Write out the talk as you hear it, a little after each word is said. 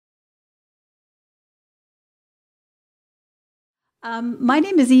My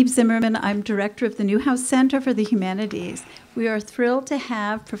name is Eve Zimmerman. I'm director of the Newhouse Center for the Humanities. We are thrilled to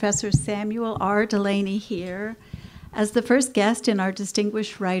have Professor Samuel R. Delany here as the first guest in our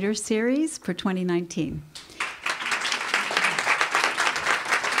Distinguished Writer Series for 2019.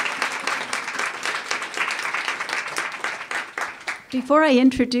 Before I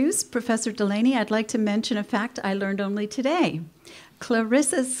introduce Professor Delany, I'd like to mention a fact I learned only today.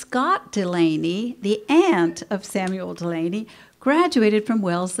 Clarissa Scott Delany, the aunt of Samuel Delany, graduated from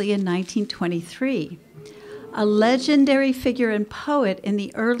Wellesley in 1923. A legendary figure and poet in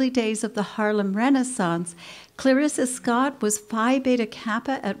the early days of the Harlem Renaissance, Clarissa Scott was Phi Beta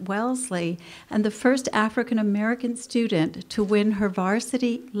Kappa at Wellesley and the first African-American student to win her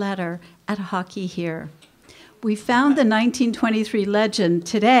varsity letter at hockey here. We found the 1923 legend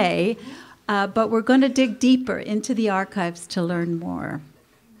today, but we're going to dig deeper into the archives to learn more.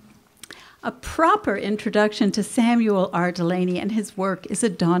 A proper introduction to Samuel R. Delany and his work is a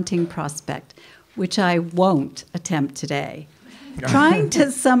daunting prospect, which I won't attempt today. Trying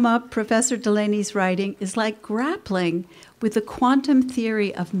to sum up Professor Delany's writing is like grappling with the quantum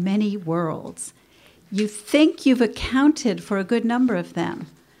theory of many worlds. You think you've accounted for a good number of them,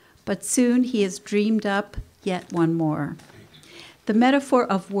 but soon he has dreamed up yet one more. The metaphor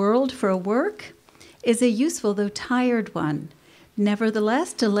of world for a work is a useful though tired one.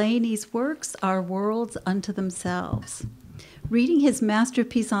 Nevertheless, Delany's works are worlds unto themselves. Reading his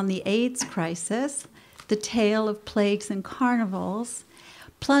masterpiece on the AIDS crisis, The Tale of Plagues and Carnivals,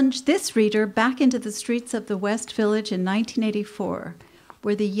 plunged this reader back into the streets of the West Village in 1984,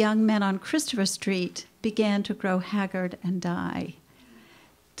 where the young men on Christopher Street began to grow haggard and die.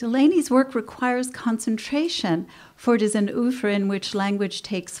 Delany's work requires concentration, for it is an oeuvre in which language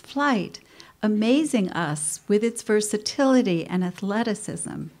takes flight, amazing us with its versatility and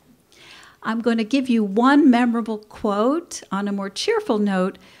athleticism. I'm going to give you one memorable quote on a more cheerful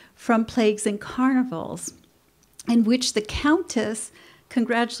note from Plagues and Carnivals, in which the Countess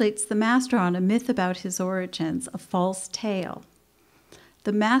congratulates the master on a myth about his origins, a false tale.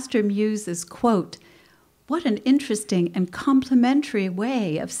 The master muses, quote, "What an interesting and complimentary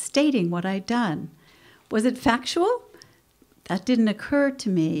way of stating what I'd done. Was it factual? That didn't occur to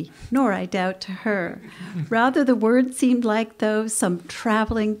me, nor I doubt to her. Rather, the words seemed like those some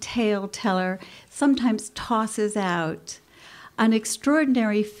traveling tale teller sometimes tosses out. An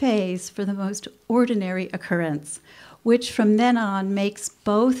extraordinary phase for the most ordinary occurrence, which from then on makes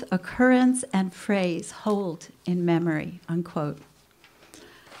both occurrence and phrase hold in memory," unquote.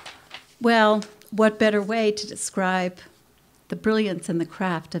 Well, what better way to describe the brilliance and the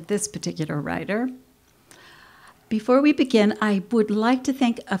craft of this particular writer? Before we begin, I would like to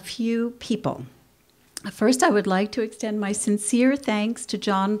thank a few people. First, I would like to extend my sincere thanks to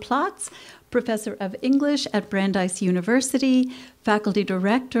John Plotz, Professor of English at Brandeis University, Faculty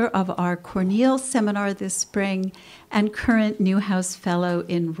Director of our Cornell Seminar this spring, and current Newhouse Fellow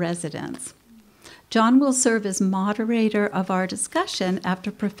in Residence. John will serve as moderator of our discussion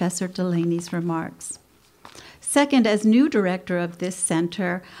after Professor Delany's remarks. Second, as new director of this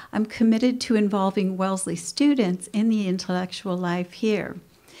center, I'm committed to involving Wellesley students in the intellectual life here.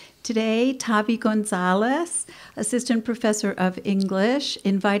 Today, Tavi Gonzalez, assistant professor of English,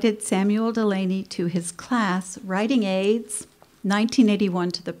 invited Samuel Delany to his class, Writing Aids,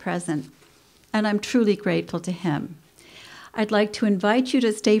 1981 to the present, and I'm truly grateful to him. I'd like to invite you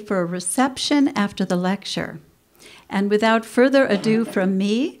to stay for a reception after the lecture. And without further ado from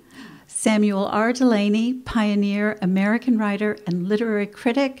me, Samuel R. Delany, pioneer, American writer, and literary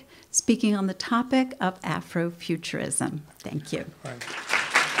critic, speaking on the topic of Afrofuturism. Thank you. Right.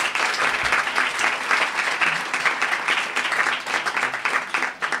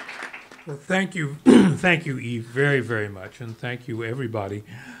 Well, thank you, thank you, Eve, very, very much, and thank you, everybody,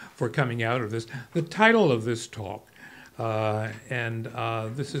 for coming out of this. The title of this talk,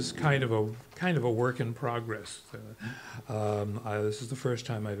 this is kind of a work in progress. This is the first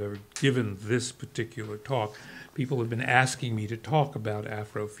time I've ever given this particular talk. People have been asking me to talk about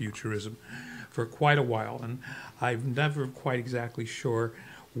Afrofuturism for quite a while, and I'm never quite exactly sure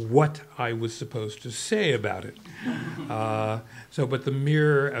what I was supposed to say about it. But the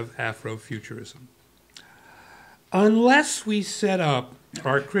mirror of Afrofuturism. Unless we set up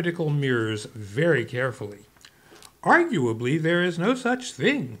our critical mirrors very carefully, arguably there is no such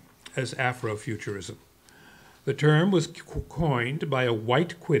thing as Afrofuturism. The term was coined by a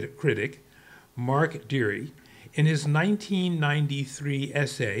white critic, Mark Deary, in his 1993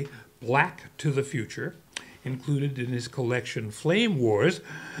 essay, Black to the Future, included in his collection Flame Wars,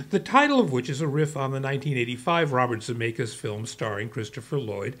 the title of which is a riff on the 1985 Robert Zemeckis film starring Christopher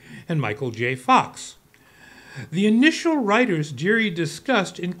Lloyd and Michael J. Fox. The initial writers Deary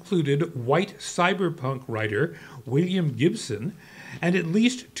discussed included white cyberpunk writer William Gibson and at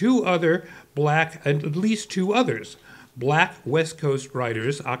least two others, black West Coast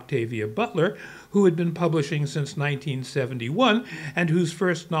writers Octavia Butler, who had been publishing since 1971 and whose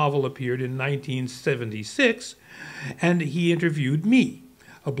first novel appeared in 1976, and he interviewed me,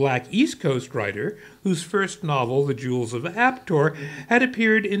 a black East Coast writer whose first novel, The Jewels of Aptor, had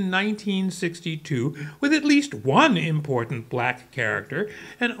appeared in 1962 with at least one important black character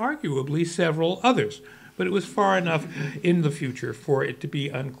and arguably several others. But it was far enough in the future for it to be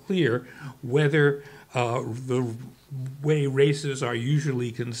unclear whether the way races are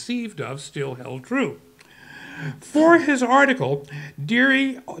usually conceived of still held true. For his article,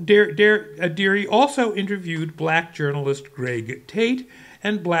 Deary also interviewed black journalist Greg Tate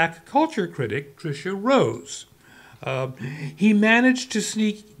and black culture critic Tricia Rose. He managed to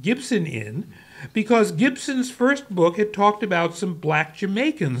sneak Gibson in because Gibson's first book had talked about some black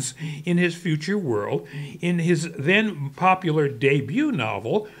Jamaicans in his future world in his then popular debut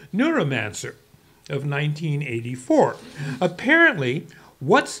novel, Neuromancer, of 1984. Apparently,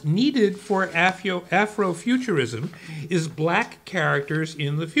 what's needed for Afrofuturism is black characters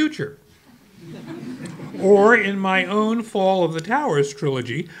in the future. Or in my own Fall of the Towers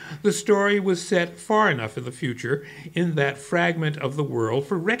trilogy, the story was set far enough in the future in that fragment of the world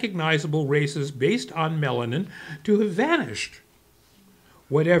for recognizable races based on melanin to have vanished,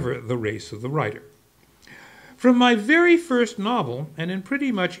 whatever the race of the writer. From my very first novel, and in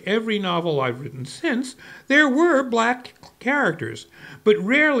pretty much every novel I've written since, there were black characters, but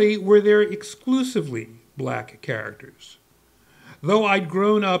rarely were there exclusively black characters. Though I'd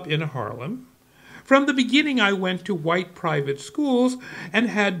grown up in Harlem, from the beginning I went to white private schools and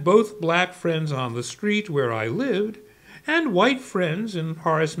had both black friends on the street where I lived and white friends in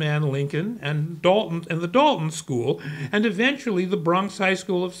Horace Mann Lincoln and the Dalton School and eventually the Bronx High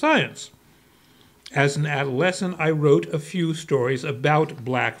School of Science. As an adolescent, I wrote a few stories about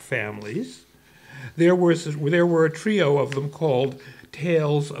black families. There were a trio of them called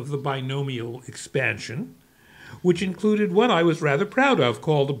Tales of the Binomial Expansion, which included one I was rather proud of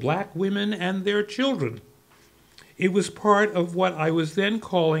called Black Women and Their Children. It was part of what I was then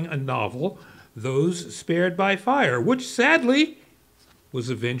calling a novel, Those Spared by Fire, which sadly was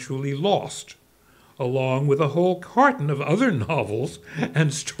eventually lost, along with a whole carton of other novels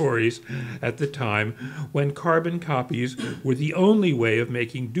and stories at the time when carbon copies were the only way of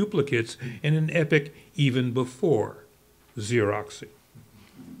making duplicates in an epoch even before Xeroxing.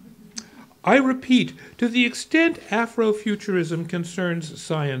 I repeat, to the extent Afrofuturism concerns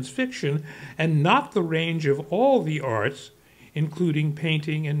science fiction and not the range of all the arts, including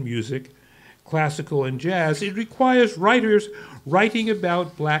painting and music, classical and jazz, it requires writers writing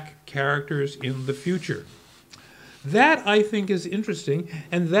about black characters in the future. That, I think, is interesting,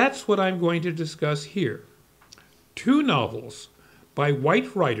 and that's what I'm going to discuss here. Two novels by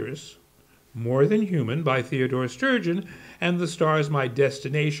white writers, More Than Human by Theodore Sturgeon, and The Star's My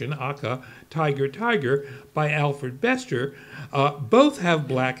Destination, aka Tiger Tiger, by Alfred Bester, both have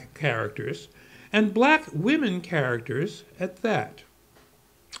black characters, and black women characters at that.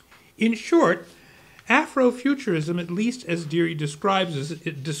 In short, Afrofuturism, at least as Deary describes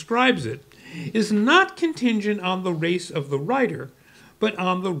it, is not contingent on the race of the writer, but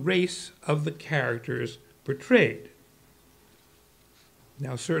on the race of the characters portrayed.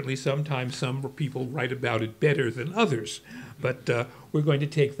 Now, certainly sometimes some people write about it better than others, but we're going to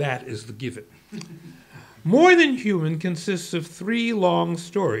take that as the given. More Than Human consists of 3 long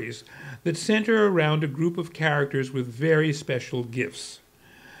stories that center around a group of characters with very special gifts.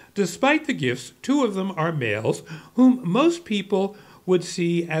 Despite the gifts, 2 of them are males whom most people would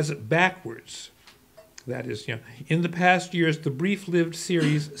see as backwards. That is, in the past years, the brief-lived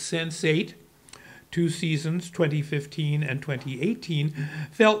series Sense8, 2 seasons, 2015 and 2018,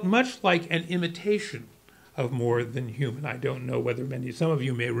 felt much like an imitation of More Than Human. I don't know whether some of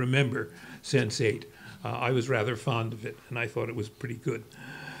you may remember Sense8. I was rather fond of it, and I thought it was pretty good.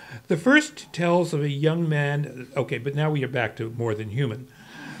 The first tells of a young man. Okay, but now we are back to More Than Human.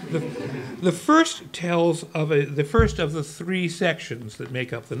 The first of the 3 sections that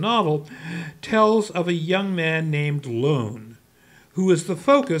make up the novel tells of a young man named Lone, who is the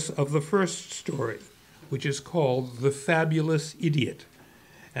focus of the first story, which is called The Fabulous Idiot.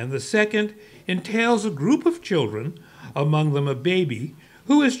 And the second entails a group of children, among them a baby,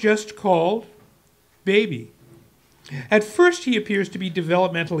 who is just called Baby. At first he appears to be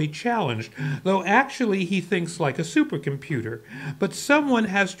developmentally challenged, though actually he thinks like a supercomputer, but someone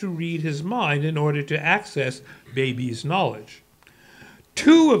has to read his mind in order to access Baby's knowledge.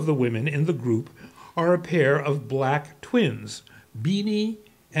 2 of the women in the group are a pair of black twins, Beanie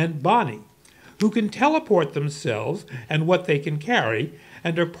and Bonnie, who can teleport themselves and what they can carry,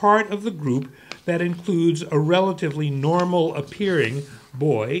 and are part of the group that includes a relatively normal-appearing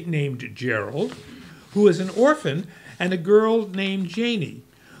boy named Gerald, who is an orphan, and a girl named Janie,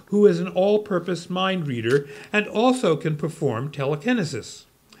 who is an all-purpose mind reader and also can perform telekinesis.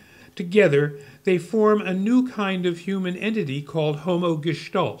 Together, they form a new kind of human entity called Homo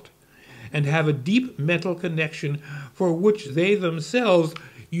Gestalt, and have a deep mental connection for which they themselves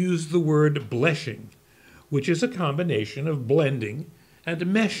use the word bleshing, which is a combination of blending and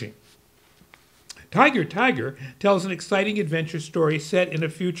meshing. Tiger Tiger tells an exciting adventure story set in a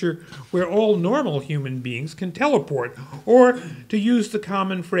future where all normal human beings can teleport, or, to use the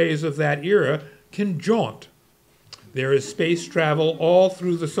common phrase of that era, can jaunt. There is space travel all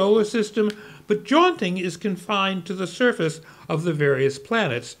through the solar system, but jaunting is confined to the surface of the various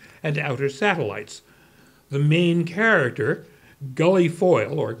planets and outer satellites. The main character, Gully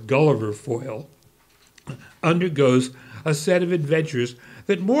Foyle, or Gulliver Foyle, undergoes a set of adventures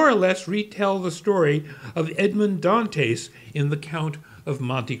that more or less retell the story of Edmond Dantes in The Count of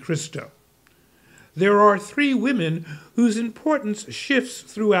Monte Cristo. There are three women whose importance shifts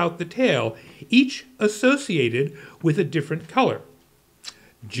throughout the tale, each associated with a different color.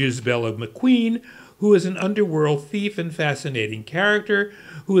 Gisbella McQueen, who is an underworld thief and fascinating character,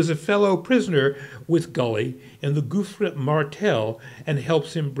 who is a fellow prisoner with Gully in the Gouffre Martel and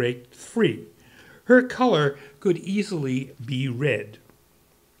helps him break free. Her color could easily be red.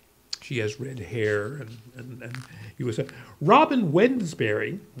 She has red hair, and he was Robin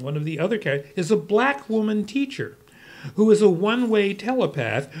Wednesbury, one of the other characters, is a black woman teacher who is a one-way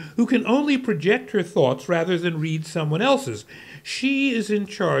telepath who can only project her thoughts rather than read someone else's. She is in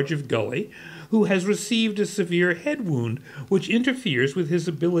charge of Gully, who has received a severe head wound which interferes with his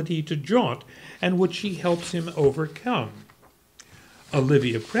ability to jaunt and which she helps him overcome.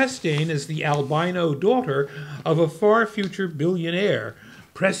 Olivia Prestane is the albino daughter of a far-future billionaire,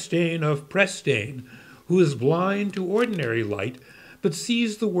 Prestane of Prestane, who is blind to ordinary light, but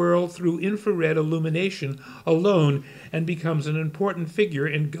sees the world through infrared illumination alone and becomes an important figure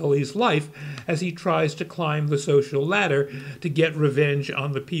in Gully's life as he tries to climb the social ladder to get revenge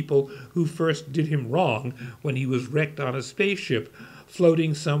on the people who first did him wrong when he was wrecked on a spaceship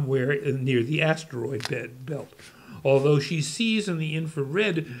floating somewhere near the asteroid belt. Although she sees in the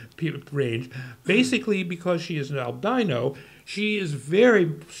infrared range, basically because she is an albino, she is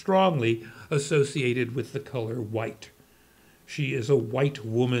very strongly associated with the color white. She is a white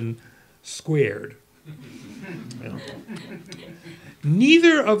woman squared. Well,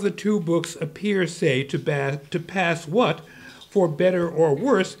 neither of the two books appear, say, to pass what, for better or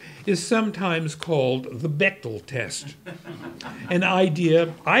worse, is sometimes called the Bechdel test, an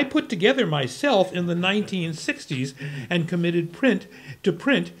idea I put together myself in the 1960s and committed to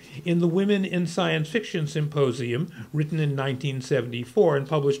print in the Women in Science Fiction Symposium, written in 1974 and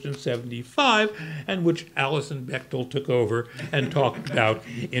published in 75, and which Alison Bechdel took over and talked about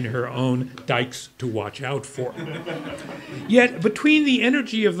in her own Dykes to Watch Out For. Yet, between the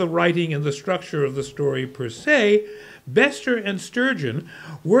energy of the writing and the structure of the story per se, Bester and Sturgeon,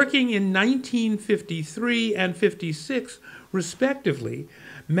 working in 1953 and 56, respectively,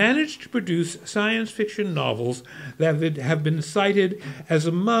 managed to produce science fiction novels that have been cited as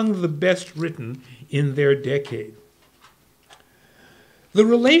among the best written in their decade. The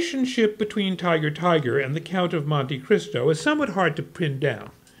relationship between Tiger Tiger and the Count of Monte Cristo is somewhat hard to pin down.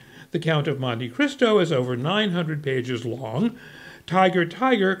 The Count of Monte Cristo is over 900 pages long. Tiger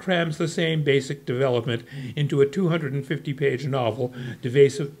Tiger crams the same basic development into a 250-page novel,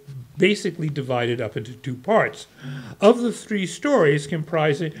 basically divided up into two parts. Of the three stories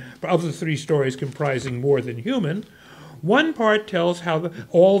comprising More Than Human, one part tells how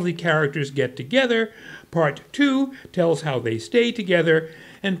all the characters get together, part 2 tells how they stay together,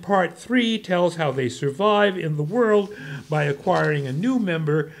 and part 3 tells how they survive in the world by acquiring a new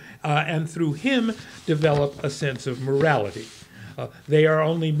member and through him develop a sense of morality. They are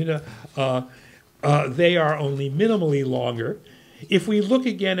only minimally longer. If we look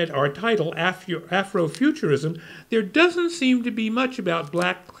again at our title, Afrofuturism, there doesn't seem to be much about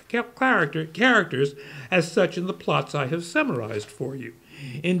black characters as such in the plots I have summarized for you.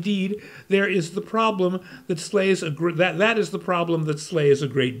 Indeed, there is the problem that slays that is the problem that slays a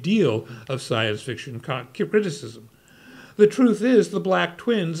great deal of science fiction criticism. The truth is, the black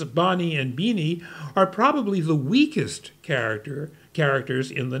twins, Bonnie and Beanie, are probably the weakest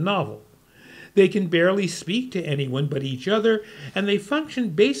characters in the novel. They can barely speak to anyone but each other, and they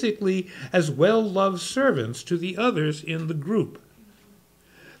function basically as well-loved servants to the others in the group.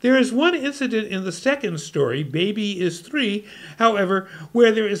 There is one incident in the second story, Baby is 3, however,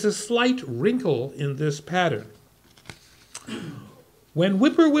 where there is a slight wrinkle in this pattern. When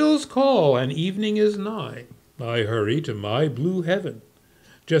whippoorwills call and evening is nigh, I hurry to my blue heaven.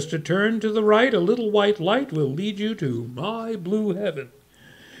 Just a turn to the right, a little white light will lead you to my blue heaven.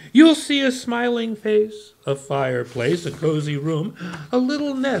 You'll see a smiling face, a fireplace, a cozy room, a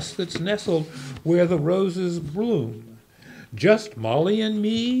little nest that's nestled where the roses bloom. Just Molly and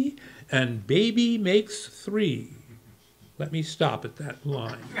me, and Baby makes 3. Let me stop at that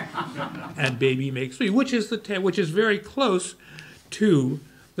line. And Baby makes 3, which is very close to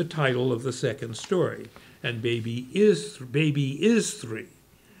the title of the second story. And Baby is 3.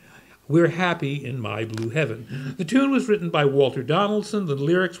 We're happy in my blue heaven. The tune was written by Walter Donaldson. The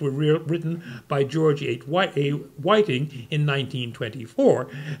lyrics were written by George H. Whiting in 1924.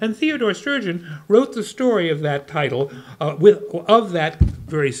 And Theodore Sturgeon wrote the story of that title, of that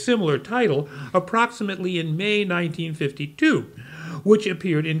very similar title, approximately in May 1952, which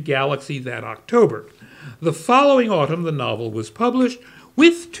appeared in Galaxy that October. The following autumn, the novel was published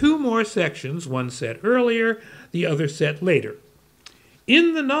with 2 more sections, one set earlier, the other set later.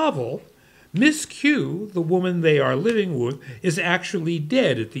 In the novel, Miss Q, the woman they are living with, is actually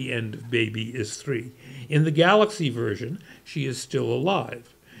dead at the end of Baby is 3. In the Galaxy version, she is still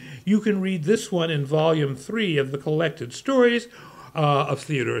alive. You can read this one in Volume 3 of the Collected Stories of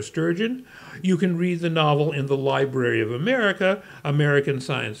Theodore Sturgeon. You can read the novel in the Library of America, American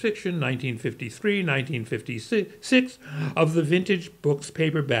Science Fiction, 1953-1956, of the Vintage Books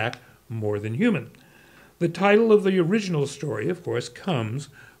paperback More Than Human. The title of the original story, of course, comes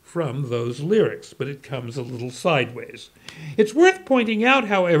from those lyrics, but it comes a little sideways. It's worth pointing out,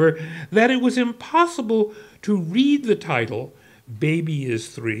 however, that it was impossible to read the title, Baby is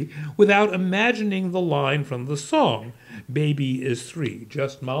 3, without imagining the line from the song, Baby is 3,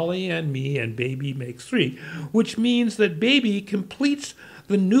 just Molly and me and Baby makes 3, which means that Baby completes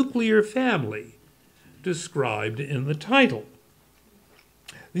the nuclear family described in the title.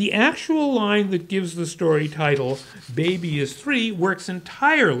 The actual line that gives the story title, Baby is 3, works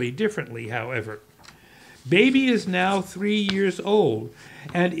entirely differently, however. Baby is now 3 years old,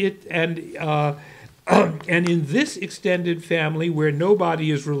 and in this extended family where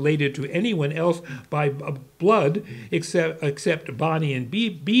nobody is related to anyone else by blood except Bonnie and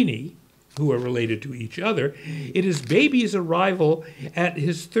Beanie, who are related to each other, it is Baby's arrival at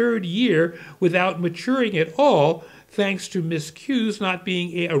his 3rd year without maturing at all, thanks to Miss Q's not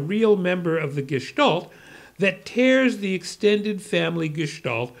being a real member of the Gestalt, that tears the extended family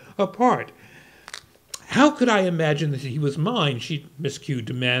Gestalt apart. How could I imagine that he was mine, Miss Q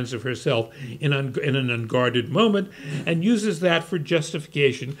demands of herself in an unguarded moment, and uses that for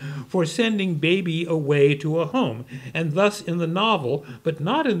justification for sending Baby away to a home, and thus in the novel, but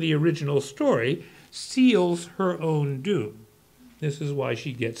not in the original story, seals her own doom. This is why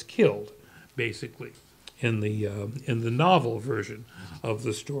she gets killed, basically, in the novel version of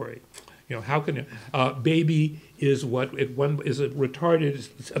the story. You know, how can Baby is what appears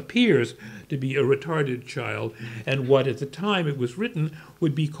to be a retarded child, and what at the time it was written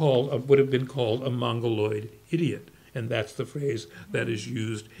would have been called a mongoloid idiot, and that's the phrase that is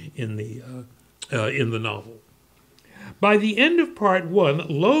used in the novel. By the end of Part 1,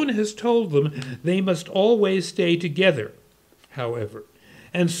 Lone has told them they must always stay together, however,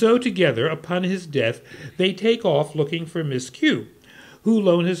 and so together, upon his death, they take off looking for Miss Q, who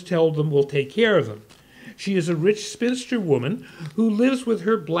Lone has told them will take care of them. She is a rich spinster woman who lives with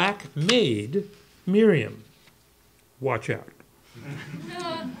her black maid, Miriam. Watch out.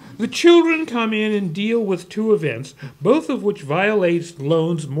 The children come in and deal with 2 events, both of which violate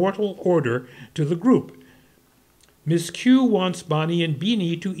Lone's mortal order to the group. Miss Q wants Bonnie and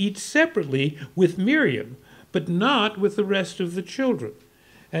Beanie to eat separately with Miriam, but not with the rest of the children.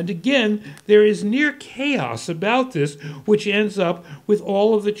 And again, there is near chaos about this, which ends up with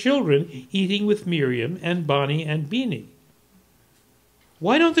all of the children eating with Miriam and Bonnie and Beanie.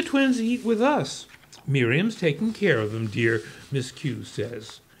 Why don't the twins eat with us? Miriam's taking care of them, dear, Miss Q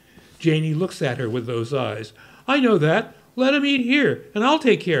says. Janie looks at her with those eyes. I know that. Let 'em eat here, and I'll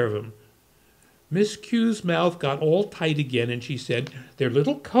take care of 'em. Miss Q's mouth got all tight again, and she said, They're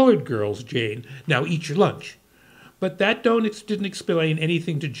little colored girls, Jane. Now eat your lunch. But that didn't explain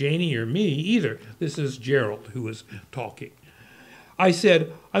anything to Janie or me either. This is Gerald who was talking. I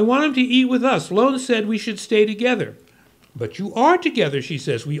said, I want him to eat with us. Lone said we should stay together. But you are together, she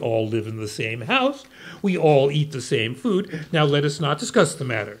says. We all live in the same house. We all eat the same food. Now let us not discuss the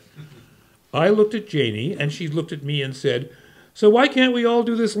matter. I looked at Janie, and she looked at me and said, So why can't we all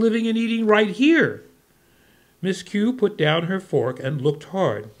do this living and eating right here? Miss Q put down her fork and looked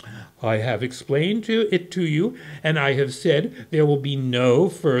hard. I have explained it to you, and I have said there will be no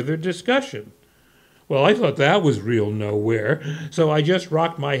further discussion. Well, I thought that was real nowhere, so I just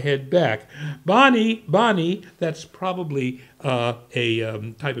rocked my head back. Bonnie, Bonnie, that's probably a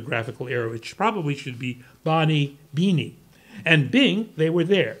typographical error. It probably should be Bonnie, Beanie. And bing, they were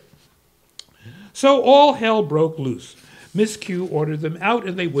there. So all hell broke loose. Miss Q ordered them out,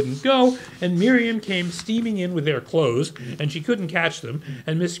 and they wouldn't go, and Miriam came steaming in with their clothes, and she couldn't catch them,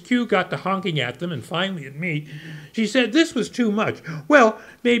 and Miss Q got to honking at them, and finally at me. She said this was too much. Well,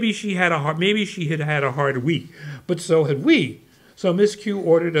 maybe she had had a hard week, but so had we. So Miss Q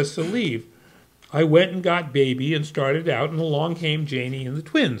ordered us to leave. I went and got Baby and started out, and along came Janie and the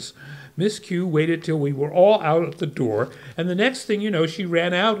twins. Miss Q waited till we were all out at the door, and the next thing you know, she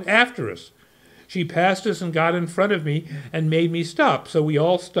ran out after us. She passed us and got in front of me and made me stop, so we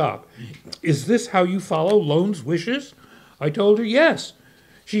all stopped. Is this how you follow Lone's wishes? I told her yes.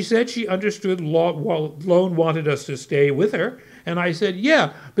 She said she understood Lone wanted us to stay with her, and I said,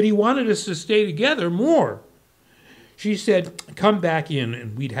 yeah, but he wanted us to stay together more. She said, come back in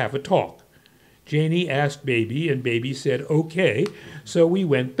and we'd have a talk. Janie asked Baby, and Baby said, okay, so we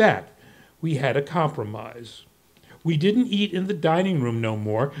went back. We had a compromise. We didn't eat in the dining room no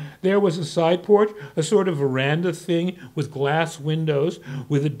more. There was a side porch, a sort of veranda thing with glass windows,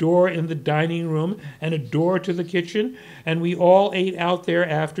 with a door in the dining room and a door to the kitchen, and we all ate out there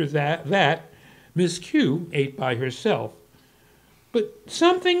after that. Miss Q ate by herself. But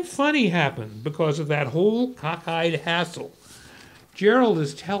something funny happened because of that whole cockeyed hassle. Gerald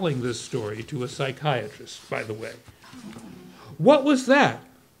is telling this story to a psychiatrist, by the way. What was that?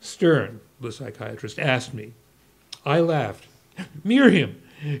 Stern, the psychiatrist, asked me. I laughed. Miriam.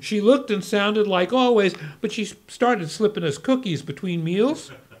 She looked and sounded like always, but she started slipping us cookies between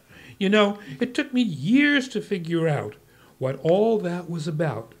meals. You know, it took me years to figure out what all that was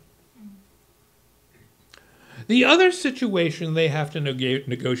about. The other situation they have to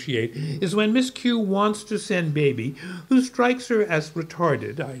negotiate is when Miss Q wants to send Baby, who strikes her as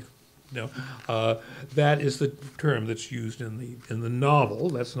retarded. That is the term that's used in the novel.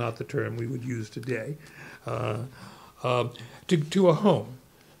 That's not the term we would use today. To a home.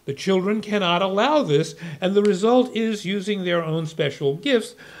 The children cannot allow this, and the result is using their own special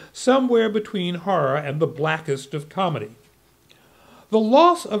gifts somewhere between horror and the blackest of comedy. The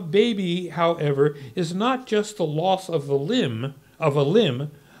loss of Baby, however, is not just the loss of a limb,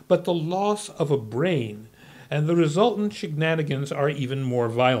 but the loss of a brain, and the resultant shenanigans are even more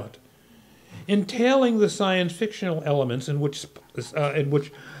violent. Entailing the science fictional elements in which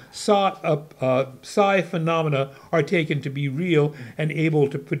psi phenomena are taken to be real and able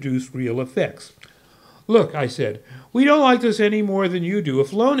to produce real effects. Look, I said, we don't like this any more than you do.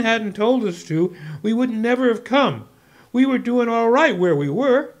 If Lone hadn't told us to, we would never have come. We were doing all right where we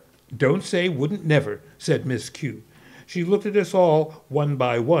were. Don't say wouldn't never, said Miss Q. She looked at us all one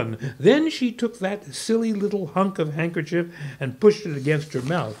by one. Then she took that silly little hunk of handkerchief and pushed it against her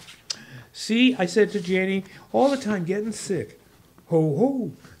mouth. See, I said to Janie, all the time getting sick. Ho,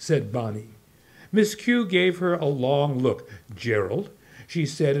 ho, said Bonnie. Miss Q gave her a long look. Gerald, she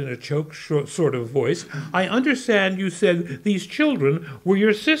said in a choked sort of voice, I understand you said these children were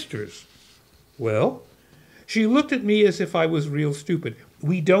your sisters. Well, she looked at me as if I was real stupid.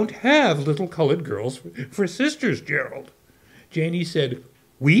 We don't have little colored girls for sisters, Gerald. Janie said,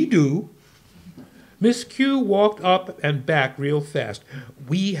 we do. Miss Q walked up and back real fast.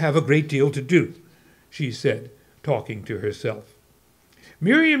 We have a great deal to do, she said, talking to herself.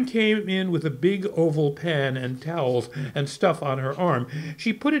 Miriam came in with a big oval pan and towels and stuff on her arm.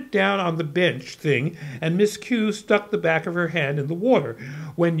 She put it down on the bench thing, and Miss Q stuck the back of her hand in the water,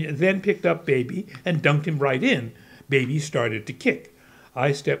 then picked up Baby and dunked him right in. Baby started to kick.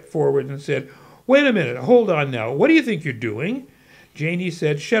 I stepped forward and said, wait a minute, hold on now. What do you think you're doing? Janie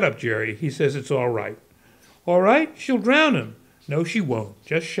said, shut up, Jerry. He says it's all right. All right? She'll drown him. No, she won't.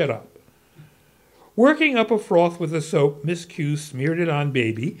 Just shut up. Working up a froth with the soap, Miss Q smeared it on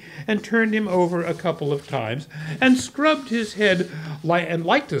Baby and turned him over a couple of times and scrubbed his head and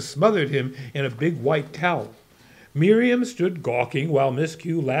like to smothered him in a big white towel. Miriam stood gawking while Miss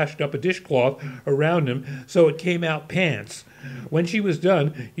Q lashed up a dishcloth around him so it came out pants. When she was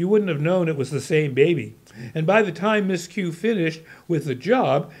done, you wouldn't have known it was the same Baby. And by the time Miss Q finished with the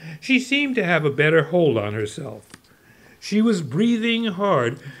job, she seemed to have a better hold on herself. She was breathing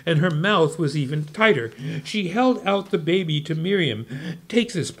hard, and her mouth was even tighter. She held out the Baby to Miriam.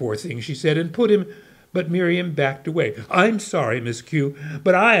 Take this poor thing, she said, and put him... But Miriam backed away. I'm sorry, Miss Q,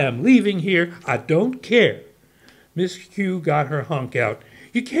 but I am leaving here. I don't care. Miss Q got her hunk out.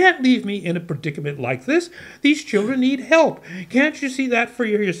 You can't leave me in a predicament like this. These children need help. Can't you see that for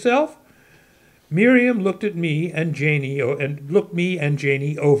yourself? Miriam looked at me and Janie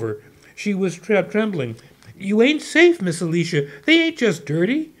over. She was trembling. You ain't safe, Miss Alicia. They ain't just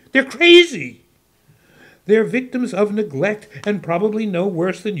dirty. They're crazy. They're victims of neglect and probably no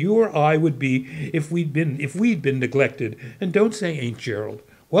worse than you or I would be if we'd been neglected. And don't say ain't, Gerald.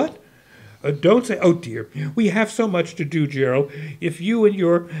 What? Don't say, oh dear, we have so much to do, Gerald. If you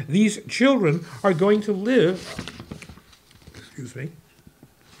and these children are going to live,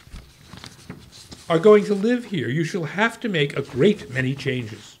 are going to live here, you shall have to make a great many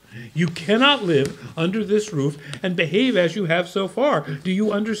changes. You cannot live under this roof and behave as you have so far. Do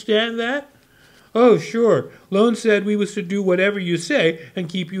you understand that? Oh, sure. Lone said we was to do whatever you say and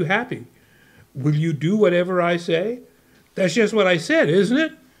keep you happy. Will you do whatever I say? That's just what I said, isn't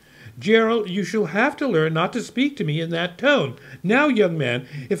it? Gerald, you shall have to learn not to speak to me in that tone. Now, young man,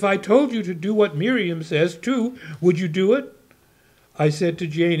 if I told you to do what Miriam says, too, would you do it? I said to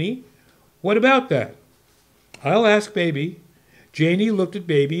Janie, what about that? I'll ask Baby. Janie looked at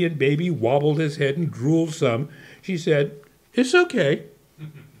Baby, and Baby wobbled his head and drooled some. She said, it's okay.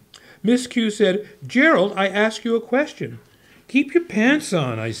 Miss Q said, Gerald, I ask you a question. Keep your pants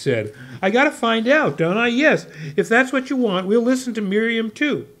on, I said. I got to find out, don't I? Yes, if that's what you want, we'll listen to Miriam,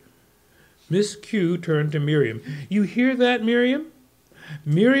 too. Miss Q turned to Miriam. You hear that, Miriam?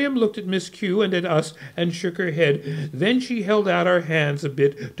 Miriam looked at Miss Q and at us and shook her head. Then she held out our hands a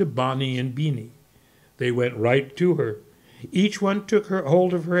bit to Bonnie and Beanie. They went right to her. Each one took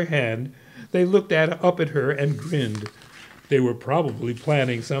hold of her hand. They looked up at her and grinned. They were probably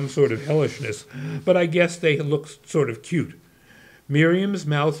planning some sort of hellishness, but I guess they looked sort of cute. Miriam's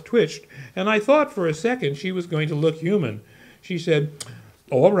mouth twitched, and I thought for a second she was going to look human. She said,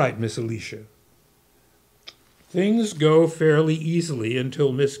 all right, Miss Alicia. Things go fairly easily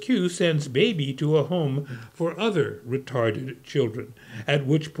until Miss Q sends Baby to a home for other retarded children, at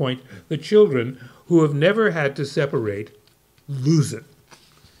which point the children who have never had to separate lose it.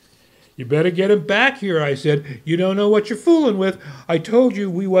 You better get him back here, I said. You don't know what you're fooling with. I told you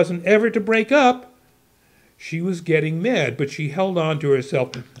we wasn't ever to break up. She was getting mad, but she held on to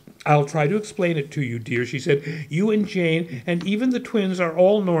herself. I'll try to explain it to you, dear, she said. You and Jane and even the twins are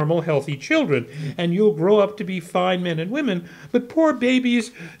all normal, healthy children, and you'll grow up to be fine men and women, but poor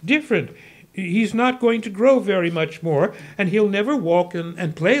Baby's different. He's not going to grow very much more, and he'll never walk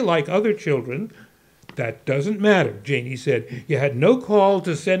and play like other children. That doesn't matter, Janie said. You had no call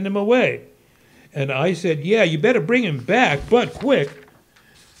to send him away. And I said, yeah, you better bring him back, but quick.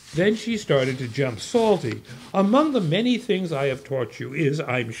 Then she started to jump salty. Among the many things I have taught you is,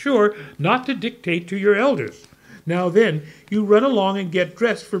 I'm sure, not to dictate to your elders. Now then, you run along and get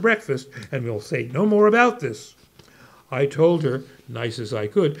dressed for breakfast, and we'll say no more about this. I told her, nice as I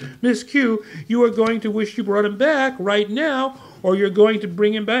could, Miss Q, you are going to wish you brought him back right now, or you're going to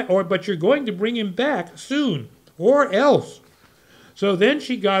bring him back, but you're going to bring him back soon, or else. So then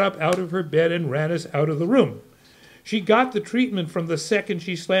she got up out of her bed and ran us out of the room. She got the treatment from the second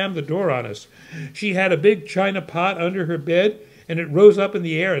she slammed the door on us. She had a big china pot under her bed, and it rose up in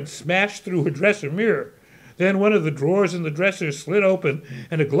the air and smashed through her dresser mirror. Then one of the drawers in the dresser slid open,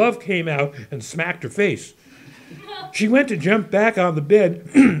 and a glove came out and smacked her face. She went to jump back on the bed,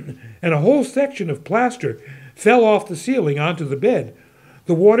 and a whole section of plaster fell off the ceiling onto the bed.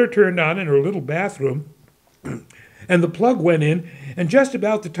 The water turned on in her little bathroom, and the plug went in, and just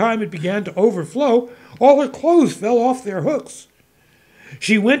about the time it began to overflow, all her clothes fell off their hooks.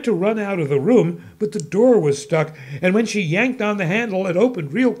 She went to run out of the room, but the door was stuck, and when she yanked on the handle, it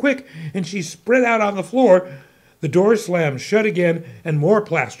opened real quick, and she spread out on the floor. The door slammed shut again, and more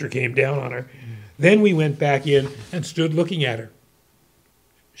plaster came down on her. Then we went back in and stood looking at her.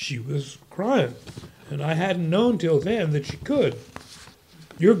 She was crying, and I hadn't known till then that she could.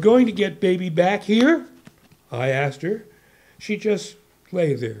 You're going to get Baby back here? I asked her. She just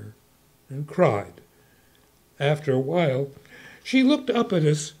lay there and cried. After a while, she looked up at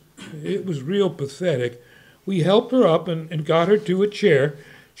us. It was real pathetic. We helped her up and got her to a chair.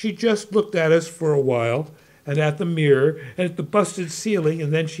 She just looked at us for a while, and at the mirror, and at the busted ceiling,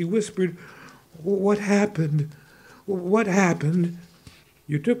 and then she whispered, What happened? What happened?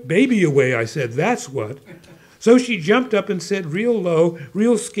 You took Baby away, I said, that's what. So she jumped up and said real low,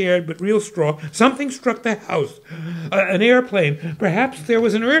 real scared, but real strong, something struck the house. An airplane. Perhaps there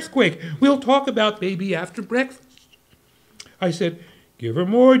was an earthquake. We'll talk about Baby after breakfast. I said, give her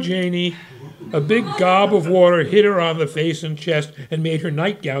more, Janie. A big gob of water hit her on the face and chest and made her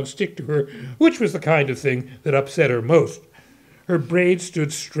nightgown stick to her, which was the kind of thing that upset her most. Her braids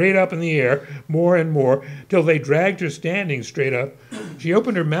stood straight up in the air, more and more, till they dragged her standing straight up. She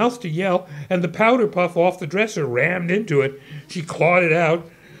opened her mouth to yell, and the powder puff off the dresser rammed into it. She clawed it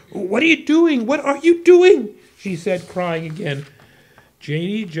out. "What are you doing? What are you doing?" she said, crying again.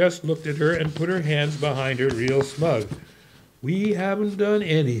 Janie just looked at her and put her hands behind her real smug. "We haven't done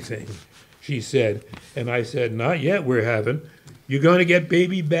anything," she said. And I said, "Not yet, we haven't. You going to get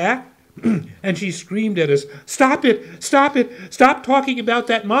baby back?" And she screamed at us, "Stop it! Stop it! Stop talking about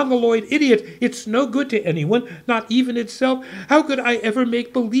that mongoloid idiot! It's no good to anyone, not even itself. How could I ever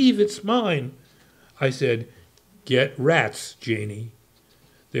make believe it's mine?" I said, "Get rats, Janie."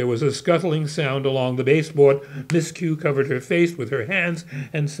 There was a scuttling sound along the baseboard. Miss Q covered her face with her hands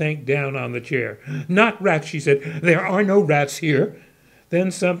and sank down on the chair. "Not rats," she said. "There are no rats here." Then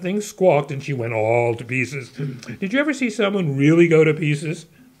something squawked and she went all to pieces. Did you ever see someone really go to pieces?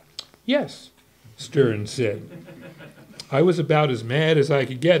 "Yes," Stern said. "I was about as mad as I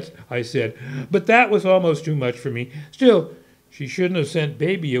could get," I said, "but that was almost too much for me. Still, she shouldn't have sent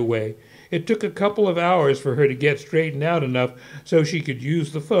baby away. It took a couple of hours for her to get straightened out enough so she could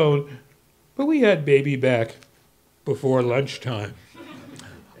use the phone, but we had baby back before lunchtime."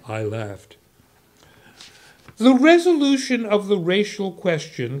 I laughed. The resolution of the racial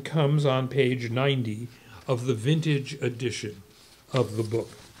question comes on page 90 of the vintage edition of the book.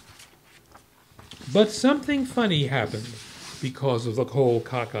 But something funny happened because of the whole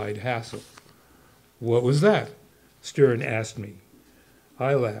cockeyed hassle. "What was that?" Stern asked me.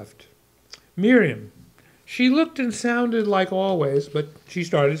 I laughed. "Miriam. She looked and sounded like always, but she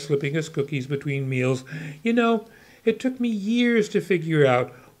started slipping us cookies between meals. You know, it took me years to figure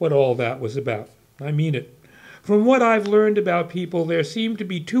out what all that was about. I mean it. From what I've learned about people, there seem to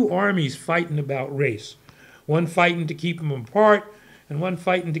be two armies fighting about race. One fighting to keep them apart, and one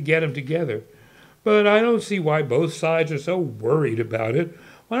fighting to get them together. But I don't see why both sides are so worried about it.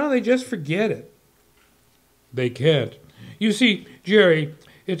 Why don't they just forget it?" They can't. You see, Jerry,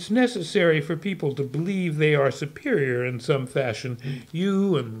 it's necessary for people to believe they are superior in some fashion.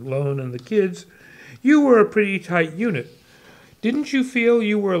 You and Lone and the kids, you were a pretty tight unit. Didn't you feel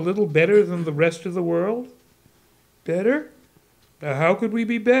you were a little better than the rest of the world? Better? How could we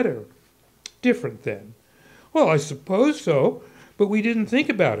be better? Different, then. Well, I suppose so, but we didn't think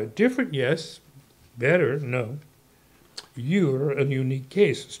about it. Different, yes. Better, no. "You're a unique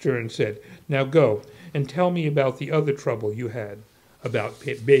case," Stern said. "Now go and tell me about the other trouble you had about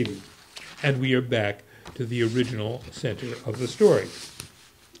baby." And we are back to the original center of the story.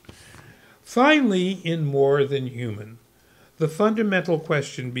 Finally, in More Than Human, the fundamental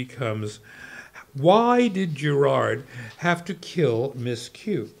question becomes, why did Gerard have to kill Miss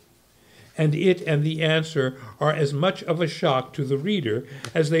Q? And it and the answer are as much of a shock to the reader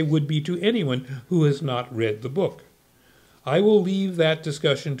as they would be to anyone who has not read the book. I will leave that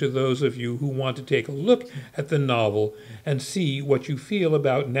discussion to those of you who want to take a look at the novel and see what you feel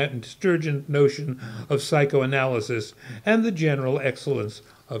about Sturgeon's notion of psychoanalysis and the general excellence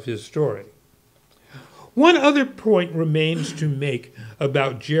of his story. One other point remains to make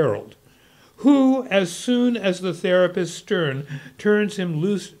about Gerald, who, as soon as the therapist Stern turns him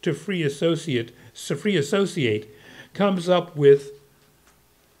loose to free associate, comes up with,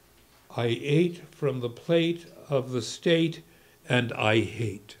 "I ate from the plate of the state, and I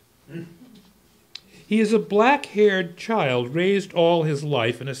hate." He is a black-haired child raised all his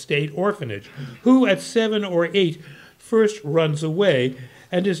life in a state orphanage, who at 7 or 8 first runs away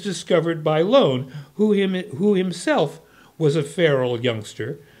and is discovered by Lone, who himself was a feral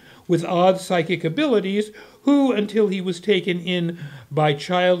youngster, with odd psychic abilities, who, until he was taken in by a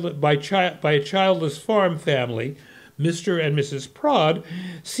childless farm family, Mr. and Mrs. Prod,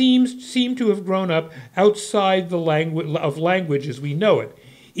 seem to have grown up outside the language as we know it.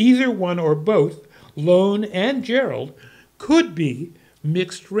 Either one or both, Lone and Gerald, could be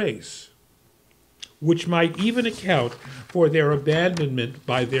mixed race, which might even account for their abandonment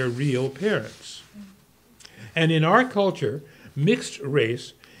by their real parents. And in our culture, mixed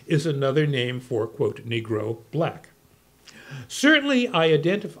race is another name for, quote, Negro black. Certainly, I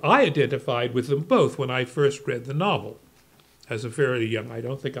identified with them both when I first read the novel. As a fairly young, I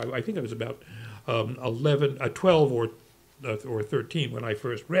think I was about 12 or 13 when I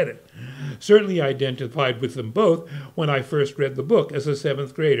first read it. Certainly identified with them both when I first read the book as a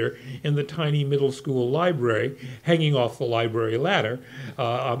 7th grader in the tiny middle school library, hanging off the library ladder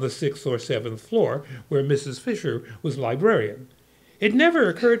on the 6th or 7th floor, where Mrs. Fisher was librarian. It never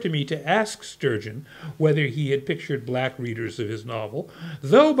occurred to me to ask Sturgeon whether he had pictured black readers of his novel,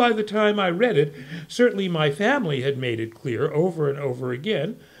 though by the time I read it, certainly my family had made it clear over and over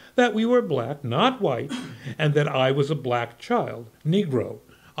again that we were black, not white, and that I was a black child, Negro,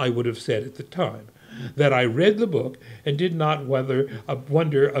 I would have said at the time, that I read the book and did not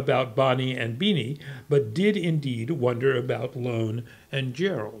wonder about Bonnie and Beanie, but did indeed wonder about Lone and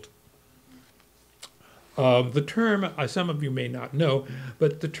Gerald. The term, some of you may not know,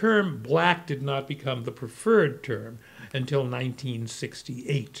 but the term black did not become the preferred term until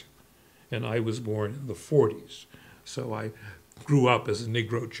 1968, and I was born in the 40s. So I grew up as a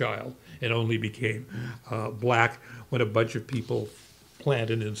Negro child and only became black when a bunch of people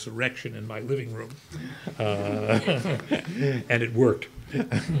planned an insurrection in my living room, and it worked.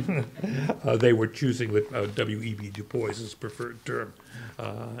 They were choosing W.E.B. Du Bois's preferred term,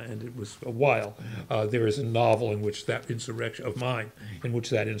 and it was a while. There is a novel in which that insurrection of mine, in which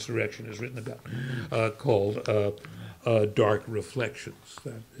that insurrection is written about, called Dark Reflections.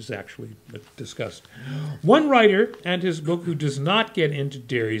 That is actually discussed. One writer and his book who does not get into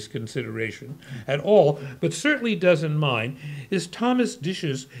Derry's consideration at all, but certainly does in mine, is Thomas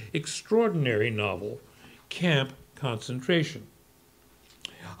Dish's extraordinary novel, Camp Concentration.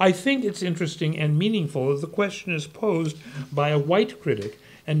 I think it's interesting and meaningful that the question is posed by a white critic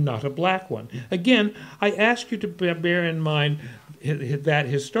and not a black one. Again, I ask you to bear in mind that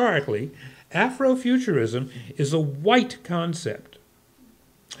historically, Afrofuturism is a white concept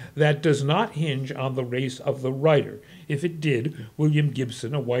that does not hinge on the race of the writer. If it did, William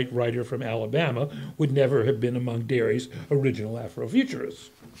Gibson, a white writer from Alabama, would never have been among Derry's original Afrofuturists.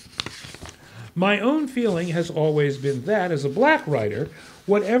 My own feeling has always been that, as a black writer,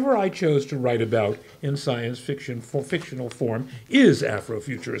 whatever I chose to write about in science fiction for fictional form is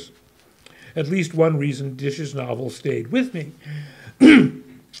Afrofuturism. At least one reason Dish's novel stayed with me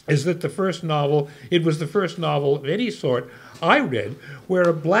is that it was the first novel of any sort I read where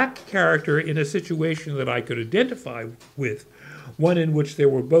a black character in a situation that I could identify with, one in which there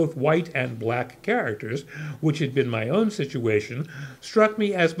were both white and black characters, which had been my own situation, struck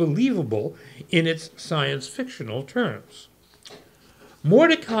me as believable in its science fictional terms.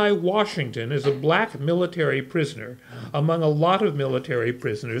 Mordecai Washington is a black military prisoner among a lot of military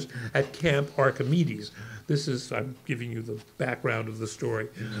prisoners at Camp Archimedes. This is, I'm giving you the background of the story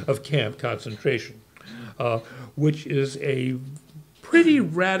of Camp Concentration, which is a pretty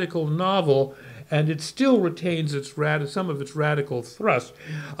radical novel, and it still retains some of its radical thrust.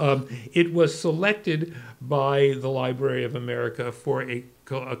 It was selected by the Library of America for a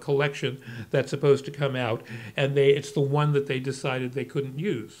collection that's supposed to come out, and it's the one that they decided they couldn't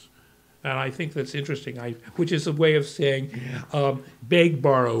use. And I think that's interesting, which is a way of saying beg,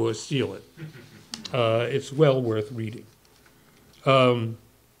 borrow, or steal it. It's well worth reading.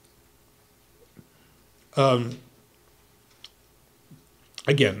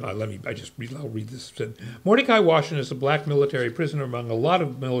 Again, I'll read this. Mordecai Washington is a black military prisoner among a lot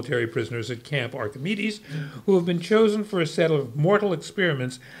of military prisoners at Camp Archimedes who have been chosen for a set of mortal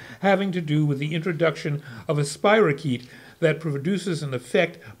experiments having to do with the introduction of a spirochete that produces an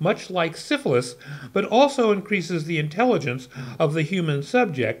effect much like syphilis, but also increases the intelligence of the human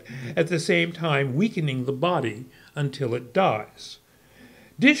subject, at the same time weakening the body until it dies.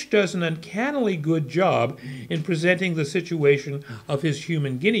 Dish does an uncannily good job in presenting the situation of his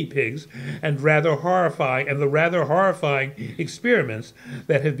human guinea pigs and the rather horrifying experiments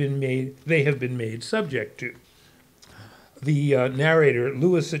that they have been made subject to. The narrator,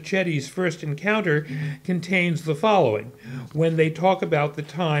 Louis Sachetti's first encounter contains the following. When they talk about the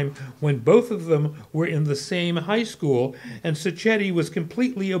time when both of them were in the same high school and Sacchetti was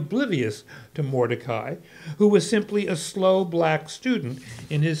completely oblivious to Mordecai, who was simply a slow black student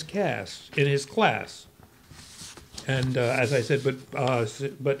in his class. And as I said,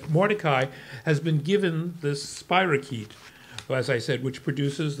 but Mordecai has been given this spirochete, as I said, which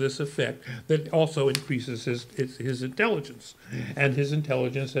produces this effect that also increases his intelligence. And his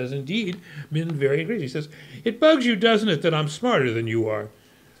intelligence has indeed been very increased. He says, "It bugs you, doesn't it, that I'm smarter than you are?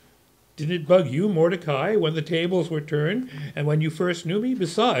 Didn't it bug you, Mordecai, when the tables were turned and when you first knew me?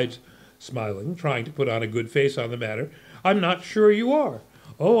 Besides," smiling, trying to put on a good face on the matter, "I'm not sure you are."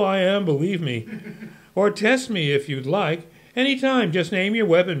 "Oh, I am, believe me. Or test me if you'd like. Any time, just name your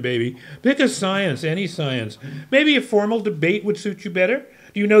weapon, baby. Pick a science, any science. Maybe a formal debate would suit you better.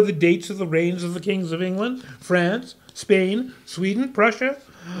 Do you know the dates of the reigns of the kings of England, France, Spain, Sweden, Prussia?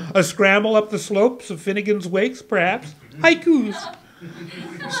 A scramble up the slopes of Finnegan's Wakes, perhaps? Haikus."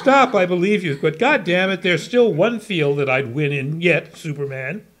 "Stop, I believe you, but God damn it, there's still one field that I'd win in yet,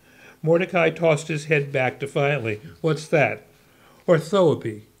 Superman." Mordecai tossed his head back defiantly. "What's that?"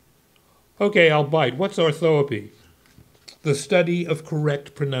 "Orthoepy." "Okay, I'll bite. What's orthoepy?" "The study of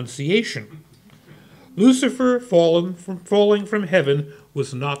correct pronunciation." Lucifer, falling from heaven,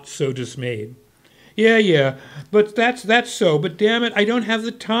 was not so dismayed. Yeah, but that's so, but damn it, I don't have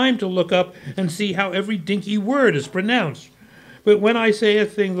the time to look up and see how every dinky word is pronounced. But when I say a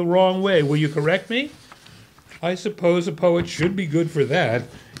thing the wrong way, will you correct me? I suppose a poet should be good for that,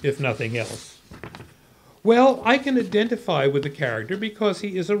 if nothing else. Well, I can identify with the character because